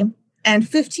agency, and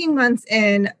 15 months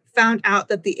in, found out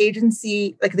that the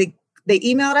agency, like they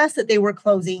emailed us that they were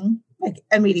closing like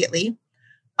immediately,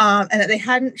 and that they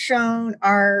hadn't shown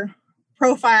our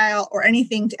profile or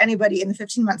anything to anybody in the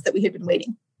 15 months that we had been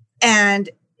waiting. And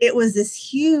it was this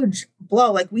huge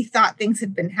blow. Like, we thought things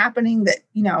had been happening that,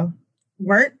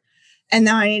 weren't. And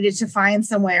now I needed to find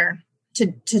somewhere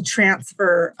to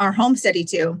transfer our home study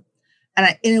to.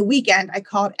 And in a weekend, I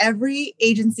called every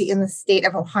agency in the state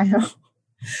of Ohio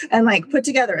and put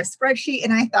together a spreadsheet.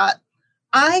 And I thought,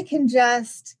 I can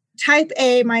just type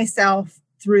A myself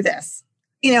through this.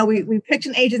 We picked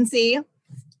an agency,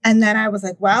 and then I was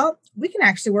like, well, we can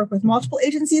actually work with multiple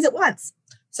agencies at once.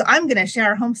 So I'm going to share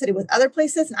our home study with other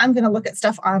places, and I'm going to look at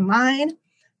stuff online.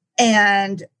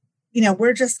 And,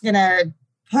 we're just going to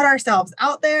put ourselves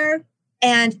out there.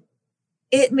 And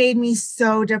it made me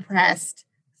so depressed.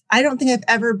 I don't think I've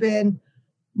ever been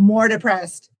more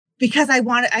depressed, because I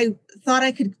thought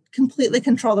I could completely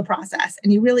control the process,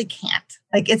 and you really can't.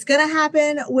 It's going to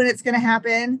happen when it's going to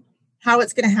happen, how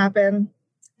it's going to happen.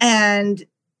 And,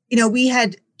 we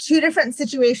had 2 different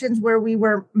situations where we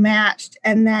were matched,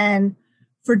 and then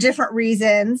for different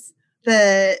reasons,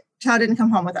 the child didn't come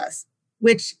home with us,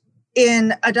 which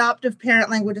in adoptive parent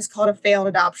language is called a failed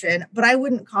adoption. But I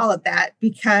wouldn't call it that,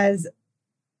 because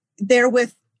they're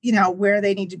with, where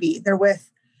they need to be. They're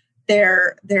with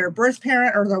their birth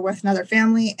parent, or they're with another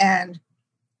family. And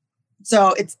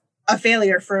so it's a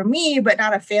failure for me, but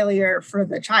not a failure for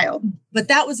the child. But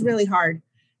that was really hard.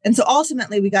 And so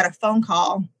ultimately we got a phone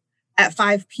call at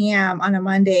 5 p.m. on a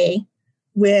Monday,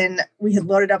 when we had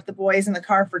loaded up the boys in the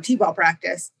car for T-ball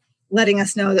practice, letting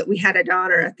us know that we had a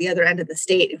daughter at the other end of the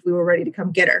state if we were ready to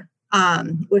come get her,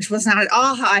 which was not at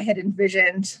all how I had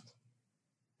envisioned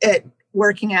it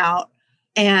working out.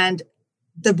 And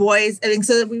the boys,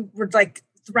 so that we were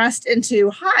thrust into,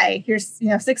 hi, here's,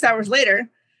 6 hours later,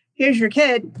 here's your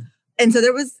kid. And so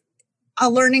there was a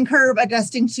learning curve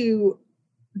adjusting to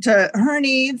her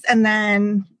needs. And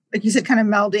then, like you said, kind of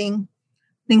melding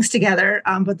things together.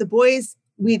 But the boys,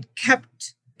 we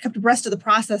kept abreast of the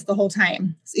process the whole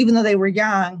time. So even though they were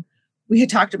young, we had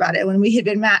talked about it. When we had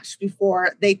been matched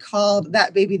before, they called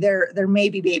that baby their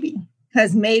maybe baby,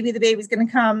 because maybe the baby's going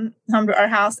to come home to our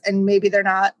house and maybe they're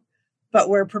not, but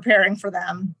we're preparing for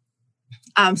them.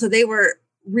 So they were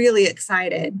really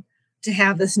excited to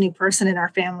have this new person in our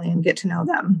family and get to know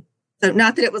them. So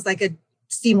not that it was like a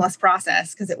seamless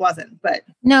process, because it wasn't, but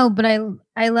no, but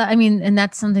I mean, and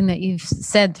that's something that you've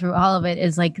said through all of it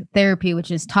is like therapy,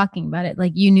 which is talking about it.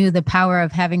 Like you knew the power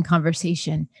of having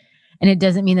conversation, and it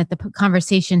doesn't mean that the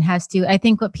conversation has to, I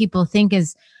think what people think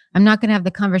is I'm not going to have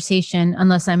the conversation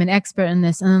unless I'm an expert in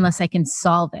this and unless I can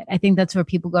solve it. I think that's where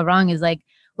people go wrong is like,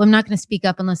 well, I'm not going to speak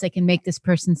up unless I can make this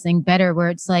person's thing better, where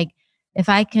it's like, if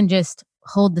I can just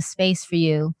hold the space for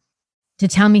you to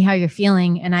tell me how you're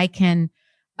feeling and I can,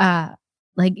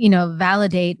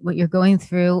 validate what you're going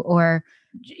through, or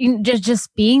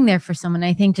just being there for someone.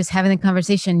 I think just having the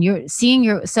conversation, you're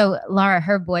seeing so Laura,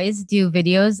 her boys do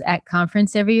videos at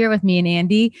conference every year with me and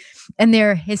Andy, and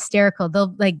they're hysterical.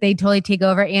 They totally take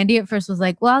over. Andy at first was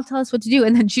like, well, tell us what to do.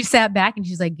 And then she sat back and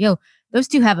she's like, yo, those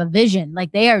two have a vision.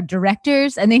 Like they are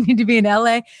directors and they need to be in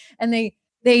LA, and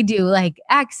they do like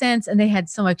accents and they had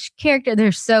so much character.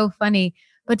 They're so funny,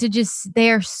 but they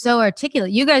are so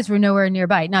articulate. You guys were nowhere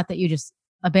nearby. Not that you just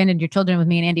abandoned your children with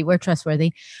me and Andy. We're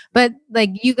trustworthy, but like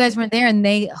you guys weren't there, and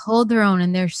they hold their own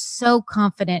and they're so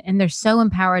confident and they're so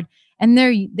empowered, and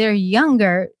they're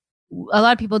younger. A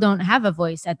lot of people don't have a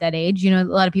voice at that age. A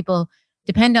lot of people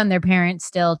depend on their parents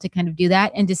still to kind of do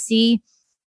that, and to see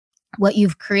what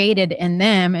you've created in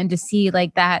them and to see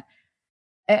like that,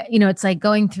 it's like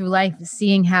going through life,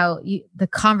 seeing how the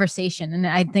conversation. And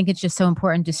I think it's just so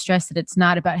important to stress that it's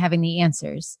not about having the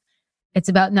answers. It's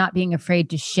about not being afraid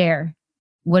to share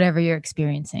whatever you're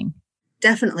experiencing.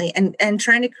 Definitely. And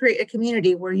trying to create a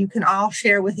community where you can all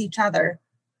share with each other.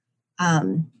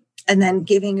 And then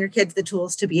giving your kids the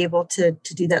tools to be able to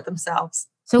do that themselves.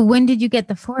 So when did you get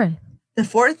the fourth? The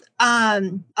fourth,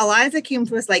 Eliza came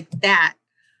to us like that.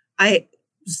 I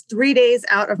was 3 days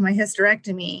out of my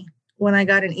hysterectomy when I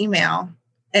got an email.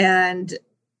 And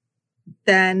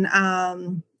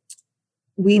then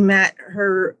we met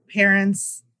her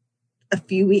parents a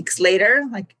few weeks later.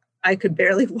 Like I could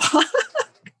barely walk.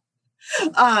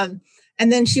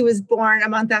 And then she was born a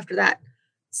month after that.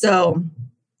 So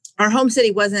our home city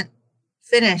wasn't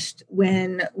finished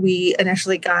when we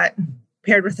initially got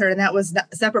paired with her. And that was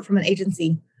separate from an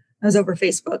agency. It was over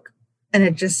Facebook. And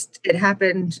it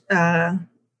happened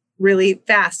really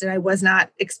fast. And I was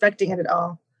not expecting it at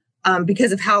all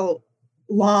because of how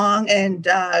long and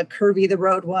curvy the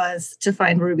road was to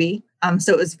find Ruby.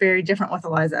 So it was very different with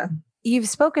Eliza. You've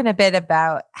spoken a bit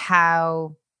about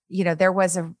how, there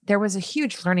was a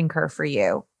huge learning curve for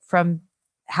you from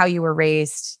how you were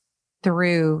raised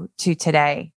through to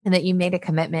today, and that you made a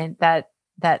commitment that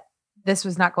this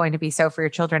was not going to be so for your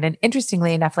children. And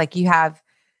interestingly enough, like you have,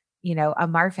 a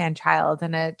Marfan child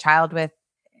and a child with,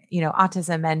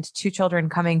 autism, and two children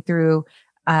coming through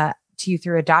to you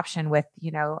through adoption with,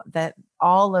 that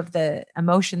all of the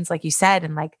emotions, like you said,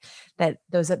 and like that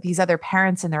these other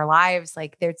parents in their lives,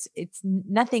 like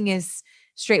nothing is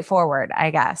straightforward, I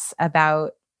guess,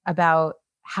 about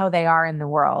how they are in the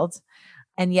world.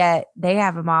 And yet they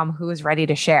have a mom who is ready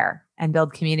to share and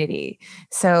build community.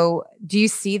 So do you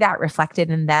see that reflected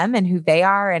in them and who they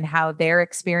are and how they're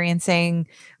experiencing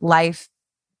life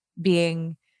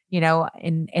being,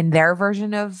 in their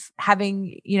version of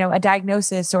having, a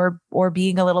diagnosis or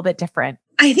being a little bit different?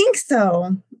 I think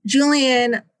so.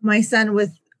 Julian, my son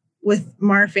with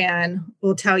Marfan,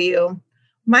 will tell you,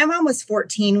 my mom was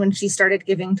 14 when she started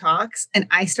giving talks, and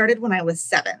I started when I was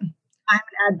 7. I'm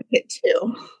an advocate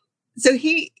too. So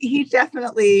he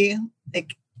definitely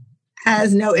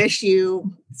has no issue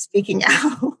speaking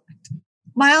out.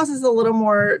 Miles is a little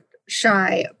more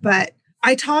shy, but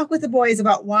I talk with the boys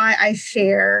about why I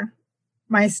share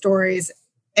my stories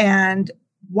and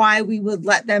why we would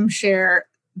let them share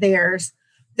theirs.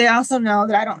 They also know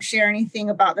that I don't share anything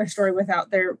about their story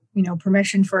without their,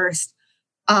 permission first.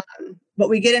 But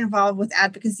we get involved with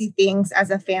advocacy things as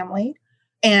a family.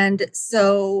 And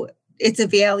so it's a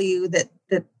value that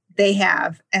they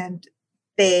have, and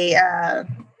they are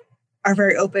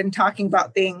very open talking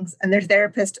about things. And their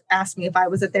therapist asked me if I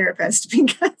was a therapist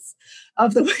because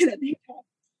of the way that they talk.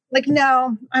 Like,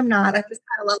 no, I'm not. I just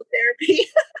kind of love therapy.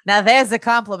 Now there's a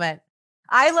compliment.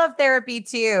 I love therapy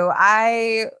too.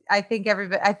 I think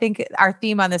I think our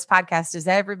theme on this podcast is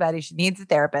everybody needs a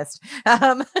therapist.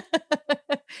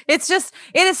 It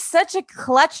is such a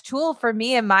clutch tool for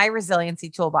me in my resiliency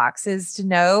toolbox, is to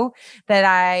know that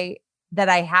I that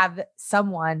I have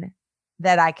someone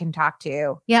that I can talk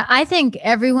to. Yeah, I think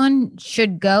everyone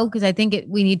should go because I think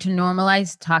we need to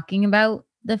normalize talking about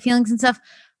the feelings and stuff.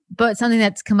 But something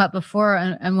that's come up before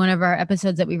on one of our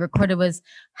episodes that we recorded was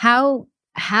how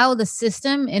the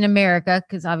system in America,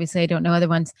 because obviously I don't know other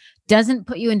ones, doesn't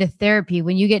put you into therapy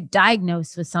when you get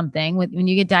diagnosed with something, when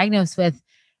you get diagnosed with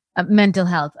mental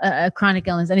health, a chronic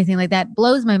illness, anything like that,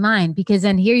 blows my mind. Because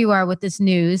then here you are with this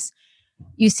news.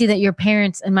 You see that your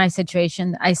parents, in my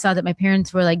situation, I saw that my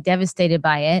parents were like devastated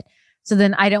by it. So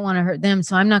then I don't want to hurt them.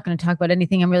 So I'm not going to talk about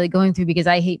anything I'm really going through because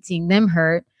I hate seeing them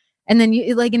hurt. And then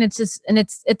you like, and it's just, and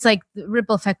it's like the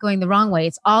ripple effect going the wrong way.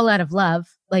 It's all out of love.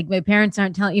 Like my parents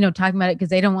aren't talking about it because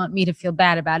they don't want me to feel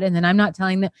bad about it. And then I'm not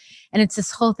telling them. And it's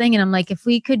this whole thing. And I'm like, if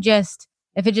you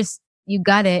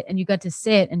got it and you got to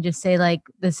sit and just say like,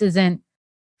 this isn't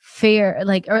fair,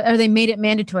 like, or they made it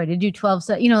mandatory to do 12.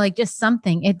 So, like just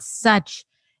something. It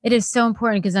is so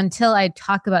important because until I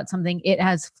talk about something, it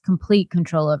has complete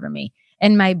control over me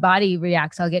and my body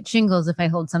reacts. I'll get shingles if I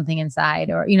hold something inside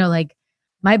or, like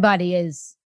my body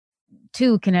is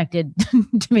too connected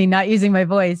to me not using my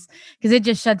voice because it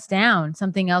just shuts down.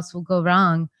 Something else will go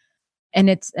wrong. And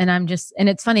it's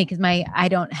funny because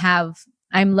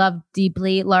I'm loved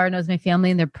deeply. Laura knows my family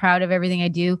and they're proud of everything I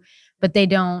do, but they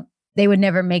would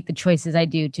never make the choices I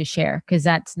do to share because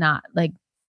that's not like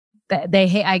that.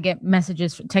 I get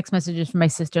text messages from my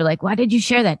sister like, why did you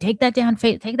share that? Take that down,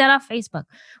 take that off Facebook.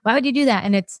 Why would you do that?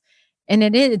 And it's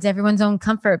everyone's own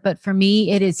comfort. But for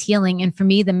me, it is healing. And for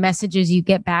me, the messages you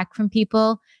get back from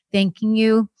people thanking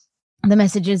you, the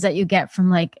messages that you get from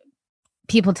like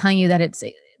people telling you that it's,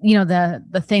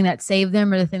 the thing that saved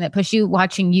them or the thing that pushed you,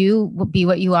 watching you be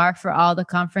what you are for all the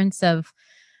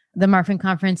Marfan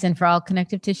conference and for all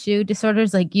connective tissue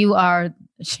disorders. Like you are,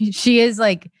 she is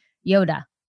like Yoda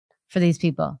for these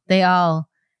people.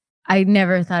 I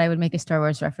never thought I would make a Star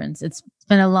Wars reference. It's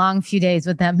been a long few days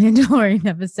with that Mandalorian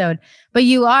episode, but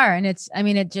you are. And it's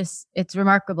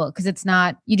remarkable because it's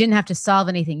not, you didn't have to solve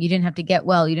anything. You didn't have to get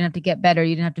well. You didn't have to get better.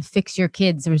 You didn't have to fix your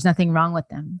kids. There was nothing wrong with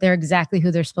them. They're exactly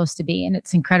who they're supposed to be. And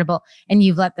it's incredible. And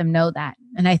you've let them know that.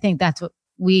 And I think that's what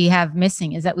we have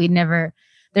missing is that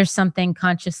there's something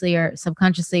consciously or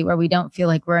subconsciously where we don't feel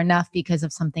like we're enough because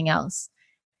of something else.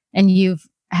 And you've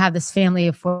had this family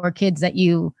of 4 kids that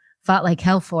you fought like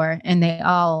hell for, and they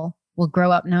all will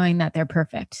grow up knowing that they're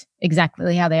perfect,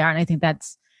 exactly how they are. And I think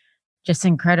that's just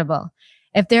incredible.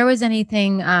 If there was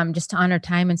anything, just to honor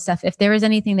time and stuff, if there was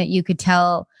anything that you could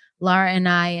tell Laura and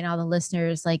I and all the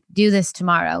listeners, like do this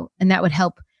tomorrow, and that would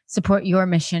help support your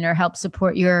mission or help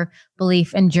support your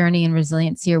belief and journey and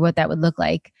resiliency or what that would look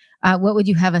like. What would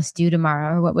you have us do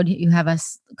tomorrow? Or what would you have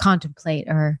us contemplate?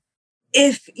 Or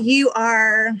if you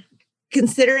are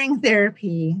considering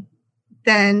therapy,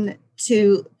 then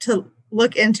to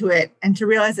look into it and to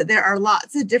realize that there are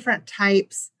lots of different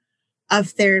types of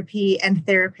therapy and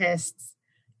therapists.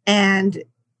 And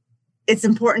it's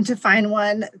important to find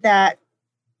one that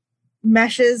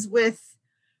meshes with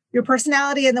your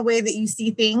personality and the way that you see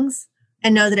things,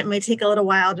 and know that it may take a little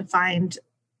while to find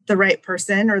the right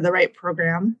person or the right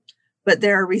program, but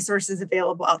there are resources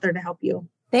available out there to help you.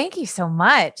 Thank you so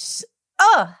much.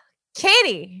 Oh,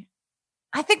 Katie,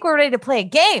 I think we're ready to play a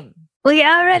game. We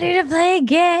are ready to play a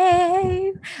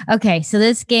game. Okay, so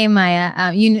this game,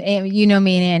 Maya, you know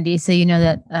me and Andy, so you know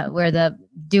that we're the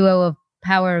duo of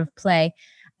power of play.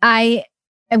 I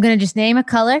am going to just name a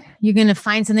color. You're going to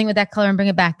find something with that color and bring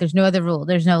it back. There's no other rule.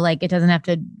 There's no it doesn't have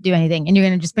to do anything. And you're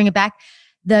going to just bring it back.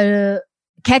 The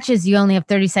catch is you only have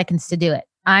 30 seconds to do it.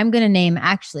 I'm going to name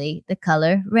actually the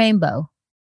color rainbow.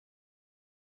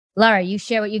 Laura, you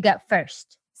share what you got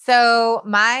first. So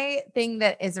my thing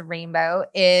that is a rainbow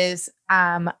is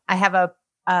I have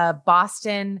a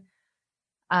Boston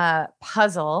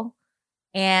puzzle,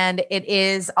 and it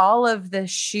is all of the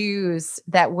shoes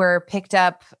that were picked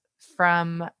up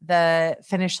from the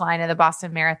finish line of the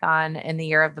Boston Marathon in the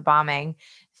year of the bombing,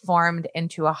 formed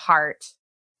into a heart.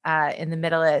 In the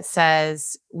middle, it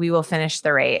says, "We will finish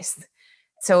the race."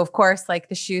 So of course, like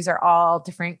the shoes are all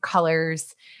different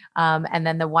colors. And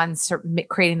then the ones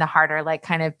creating the heart are like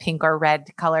kind of pink or red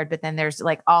colored, but then there's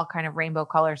like all kind of rainbow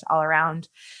colors all around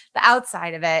the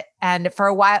outside of it. And for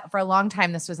a long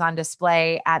time, this was on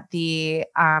display at the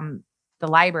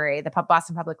library, the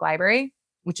Boston Public Library,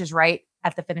 which is right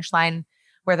at the finish line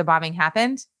where the bombing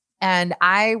happened. And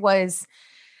I was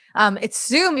It's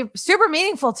super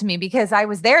meaningful to me because I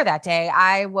was there that day.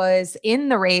 I was in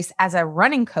the race as a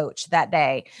running coach that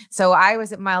day. So I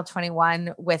was at mile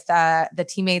 21 with the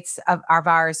teammates of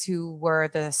ours who were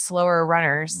the slower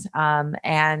runners.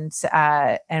 And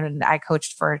I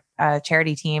coached for a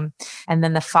charity team. And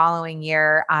then the following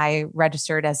year, I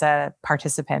registered as a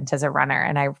participant, as a runner,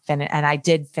 and I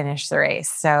did finish the race.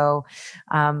 So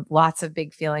lots of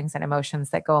big feelings and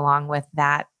emotions that go along with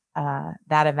that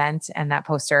event, and that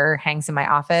poster hangs in my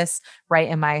office right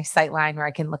in my sight line where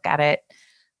I can look at it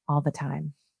all the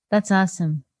time. That's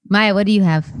awesome. Maya, what do you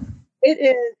have? It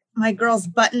is my girls'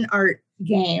 button art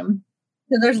game.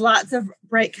 So there's lots of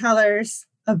bright colors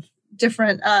of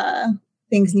different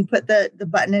things, and you put the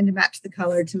button in to match the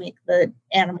color to make the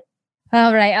animal.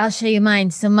 All right, I'll show you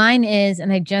mine. So mine is,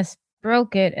 and I just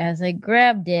broke it as I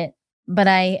grabbed it, but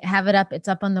I have it up. It's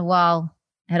up on the wall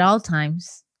at all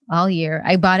times. All year.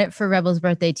 I bought it for Rebel's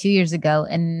birthday 2 years ago,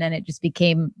 and then it just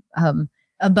became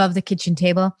above the kitchen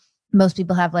table. Most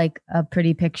people have like a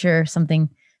pretty picture or something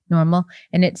normal,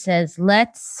 and it says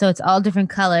so it's all different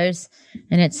colors,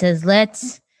 and it says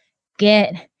let's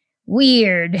get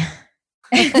weird.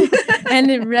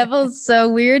 And Rebel's so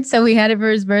weird, so we had it for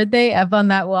his birthday up on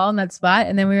that wall in that spot,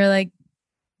 and then we were like,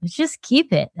 let's just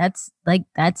keep it. That's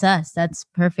us. That's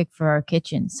perfect for our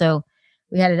kitchen. So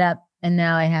we had it up. And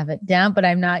now I have it down, but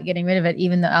I'm not getting rid of it,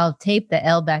 even though I'll tape the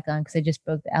L back on because I just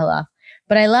broke the L off.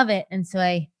 But I love it. And so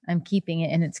I'm keeping it,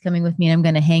 and it's coming with me, and I'm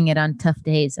going to hang it on tough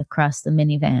days across the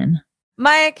minivan.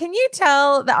 Maya, can you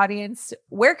tell the audience,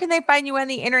 where can they find you on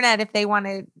the internet if they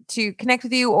wanted to connect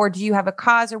with you, or do you have a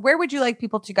cause, or where would you like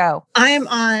people to go? I am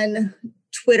on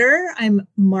Twitter. I'm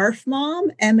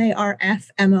Marfmom,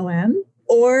 MARFMOM.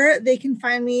 Or they can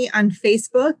find me on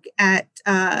Facebook at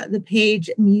the page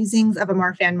Musings of a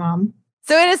Marfan Mom.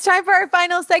 So it is time for our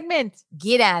final segment.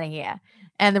 Get out of here.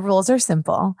 And the rules are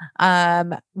simple.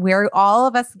 We're all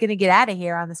of us going to get out of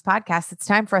here on this podcast. It's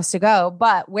time for us to go.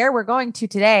 But where we're going to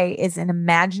today is an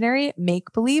imaginary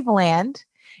make-believe land.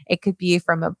 It could be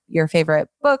from your favorite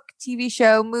book, TV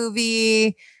show,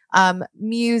 movie,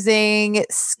 musing,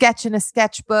 sketch in a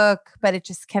sketchbook, but it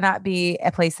just cannot be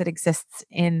a place that exists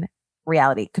in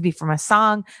reality. It could be from a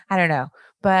song. I don't know.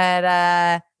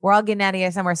 But we're all getting out of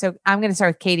here somewhere. So I'm going to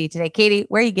start with Katie today. Katie,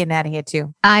 where are you getting out of here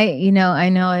to? I know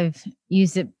I've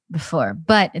used it before,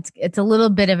 but it's a little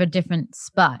bit of a different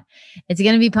spot. It's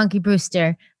going to be Punky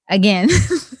Brewster again,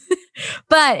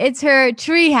 but it's her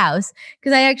tree house.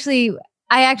 Because I actually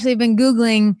have been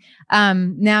Googling,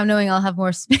 now knowing I'll have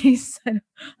more space. I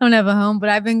don't have a home, but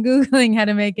I've been Googling how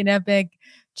to make an epic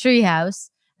tree house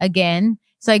again.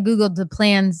 So I Googled the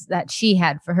plans that she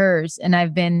had for hers.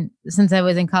 And since I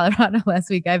was in Colorado last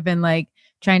week, I've been like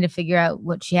trying to figure out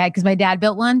what she had. Because my dad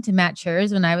built one to match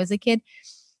hers when I was a kid.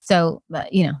 So,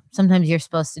 sometimes you're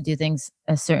supposed to do things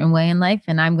a certain way in life.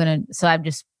 And I'm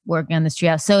just working on this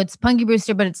treehouse. So it's Punky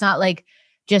Brewster, but it's not like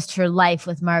just her life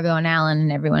with Margot and Alan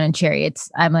and everyone in Cherry. It's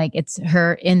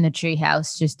her in the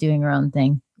treehouse, just doing her own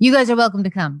thing. You guys are welcome to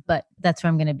come, but that's where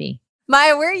I'm going to be.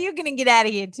 Maya, where are you going to get out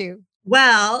of here to?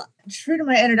 Well, true to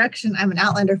my introduction, I'm an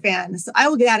Outlander fan. So I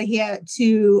will get out of here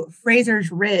to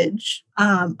Fraser's Ridge,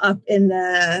 up in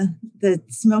the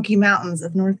Smoky Mountains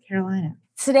of North Carolina.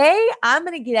 Today, I'm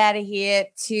going to get out of here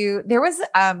to,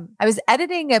 I was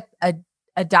editing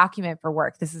a document for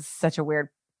work. This is such a weird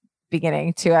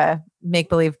beginning to a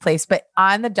make-believe place, but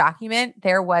on the document,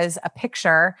 there was a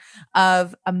picture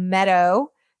of a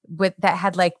meadow that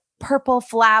had like purple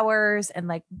flowers and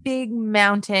like big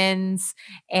mountains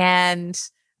and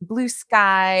blue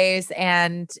skies.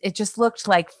 And it just looked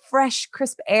like fresh,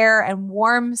 crisp air and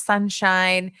warm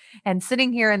sunshine. And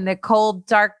sitting here in the cold,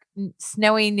 dark,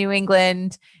 snowy New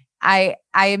England, I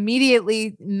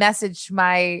immediately messaged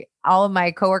all of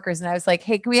my coworkers and I was like,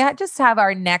 hey, can we just have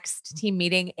our next team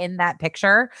meeting in that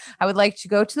picture? I would like to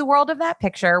go to the world of that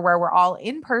picture where we're all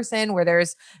in person, where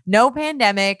there's no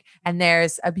pandemic and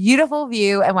there's a beautiful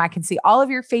view and I can see all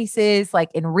of your faces like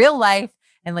in real life,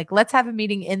 and like, let's have a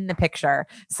meeting in the picture.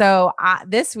 So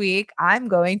this week I'm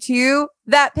going to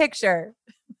that picture.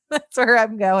 That's where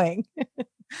I'm going.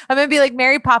 I'm going to be like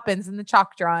Mary Poppins in the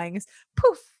chalk drawings.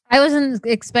 Poof. I wasn't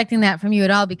expecting that from you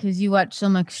at all because you watch so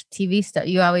much TV stuff.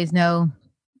 You always know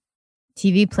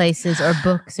TV places or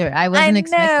books, or I wasn't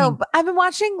expecting. But I've been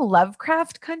watching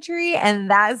Lovecraft Country, and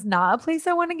that is not a place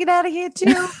I want to get out of here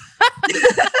to.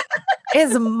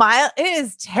 It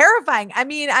is terrifying. I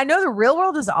mean, I know the real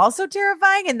world is also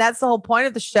terrifying, and that's the whole point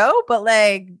of the show, but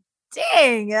like,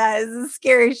 dang, that is a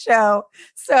scary show.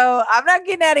 So I'm not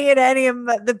getting out of here to any of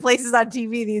the places on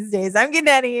TV these days. I'm getting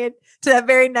out of here to that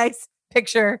very nice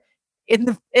picture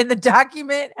in the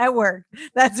document at work.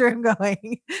 That's where I'm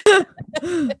going.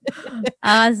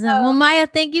 Awesome. Well, Maya,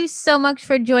 thank you so much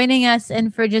for joining us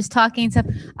and for just talking stuff.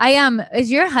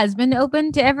 Is your husband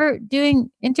open to ever doing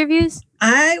interviews?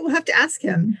 I will have to ask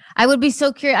him. I would be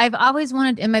so curious. I've always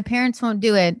wanted, and my parents won't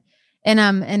do it.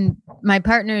 And my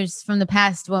partners from the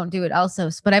past won't do it also.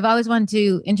 But I've always wanted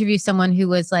to interview someone who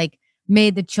was like,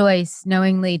 made the choice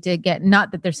knowingly to get,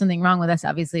 not that there's something wrong with us,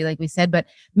 obviously, like we said, but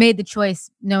made the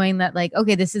choice knowing that like,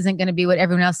 okay, this isn't going to be what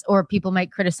everyone else, or people might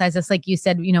criticize us. Like you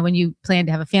said, when you plan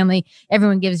to have a family,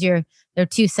 everyone gives their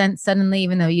 2 cents suddenly,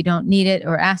 even though you don't need it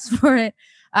or ask for it.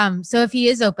 So if he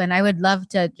is open, I would love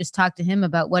to just talk to him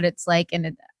about what it's like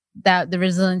and that the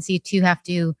resiliency to have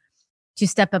to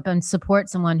step up and support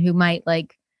someone who might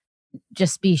like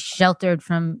just be sheltered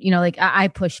from, like I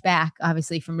push back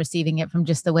obviously from receiving it, from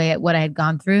just the way what I had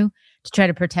gone through to try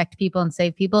to protect people and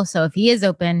save people. So if he is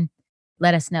open,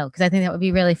 let us know. Cause I think that would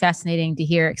be really fascinating to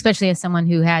hear, especially as someone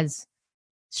who has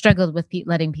struggled with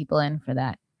letting people in for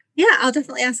that. Yeah, I'll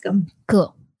definitely ask him.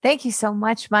 Cool. Thank you so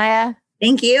much, Maya.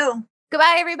 Thank you.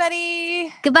 Goodbye,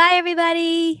 everybody. Goodbye,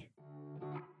 everybody.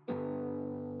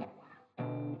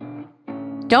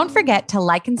 Don't forget to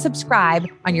like and subscribe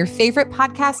on your favorite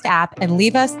podcast app and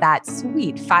leave us that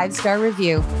sweet 5-star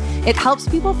review. It helps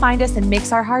people find us and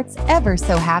makes our hearts ever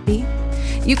so happy.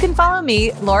 You can follow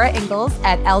me, Laura Ingalls,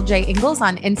 at LJ Ingalls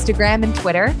on Instagram and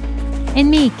Twitter.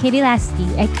 And me, Katie Lasky,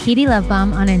 at Katie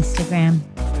Lovebomb on Instagram.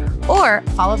 Or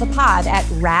follow the pod at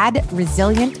Rad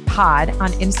Resilient Pod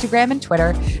on Instagram and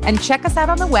Twitter. And check us out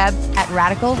on the web at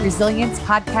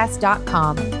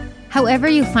radicalresiliencepodcast.com. However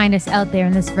you find us out there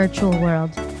in this virtual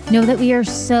world, know that we are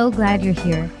so glad you're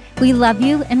here. We love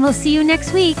you, and we'll see you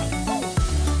next week.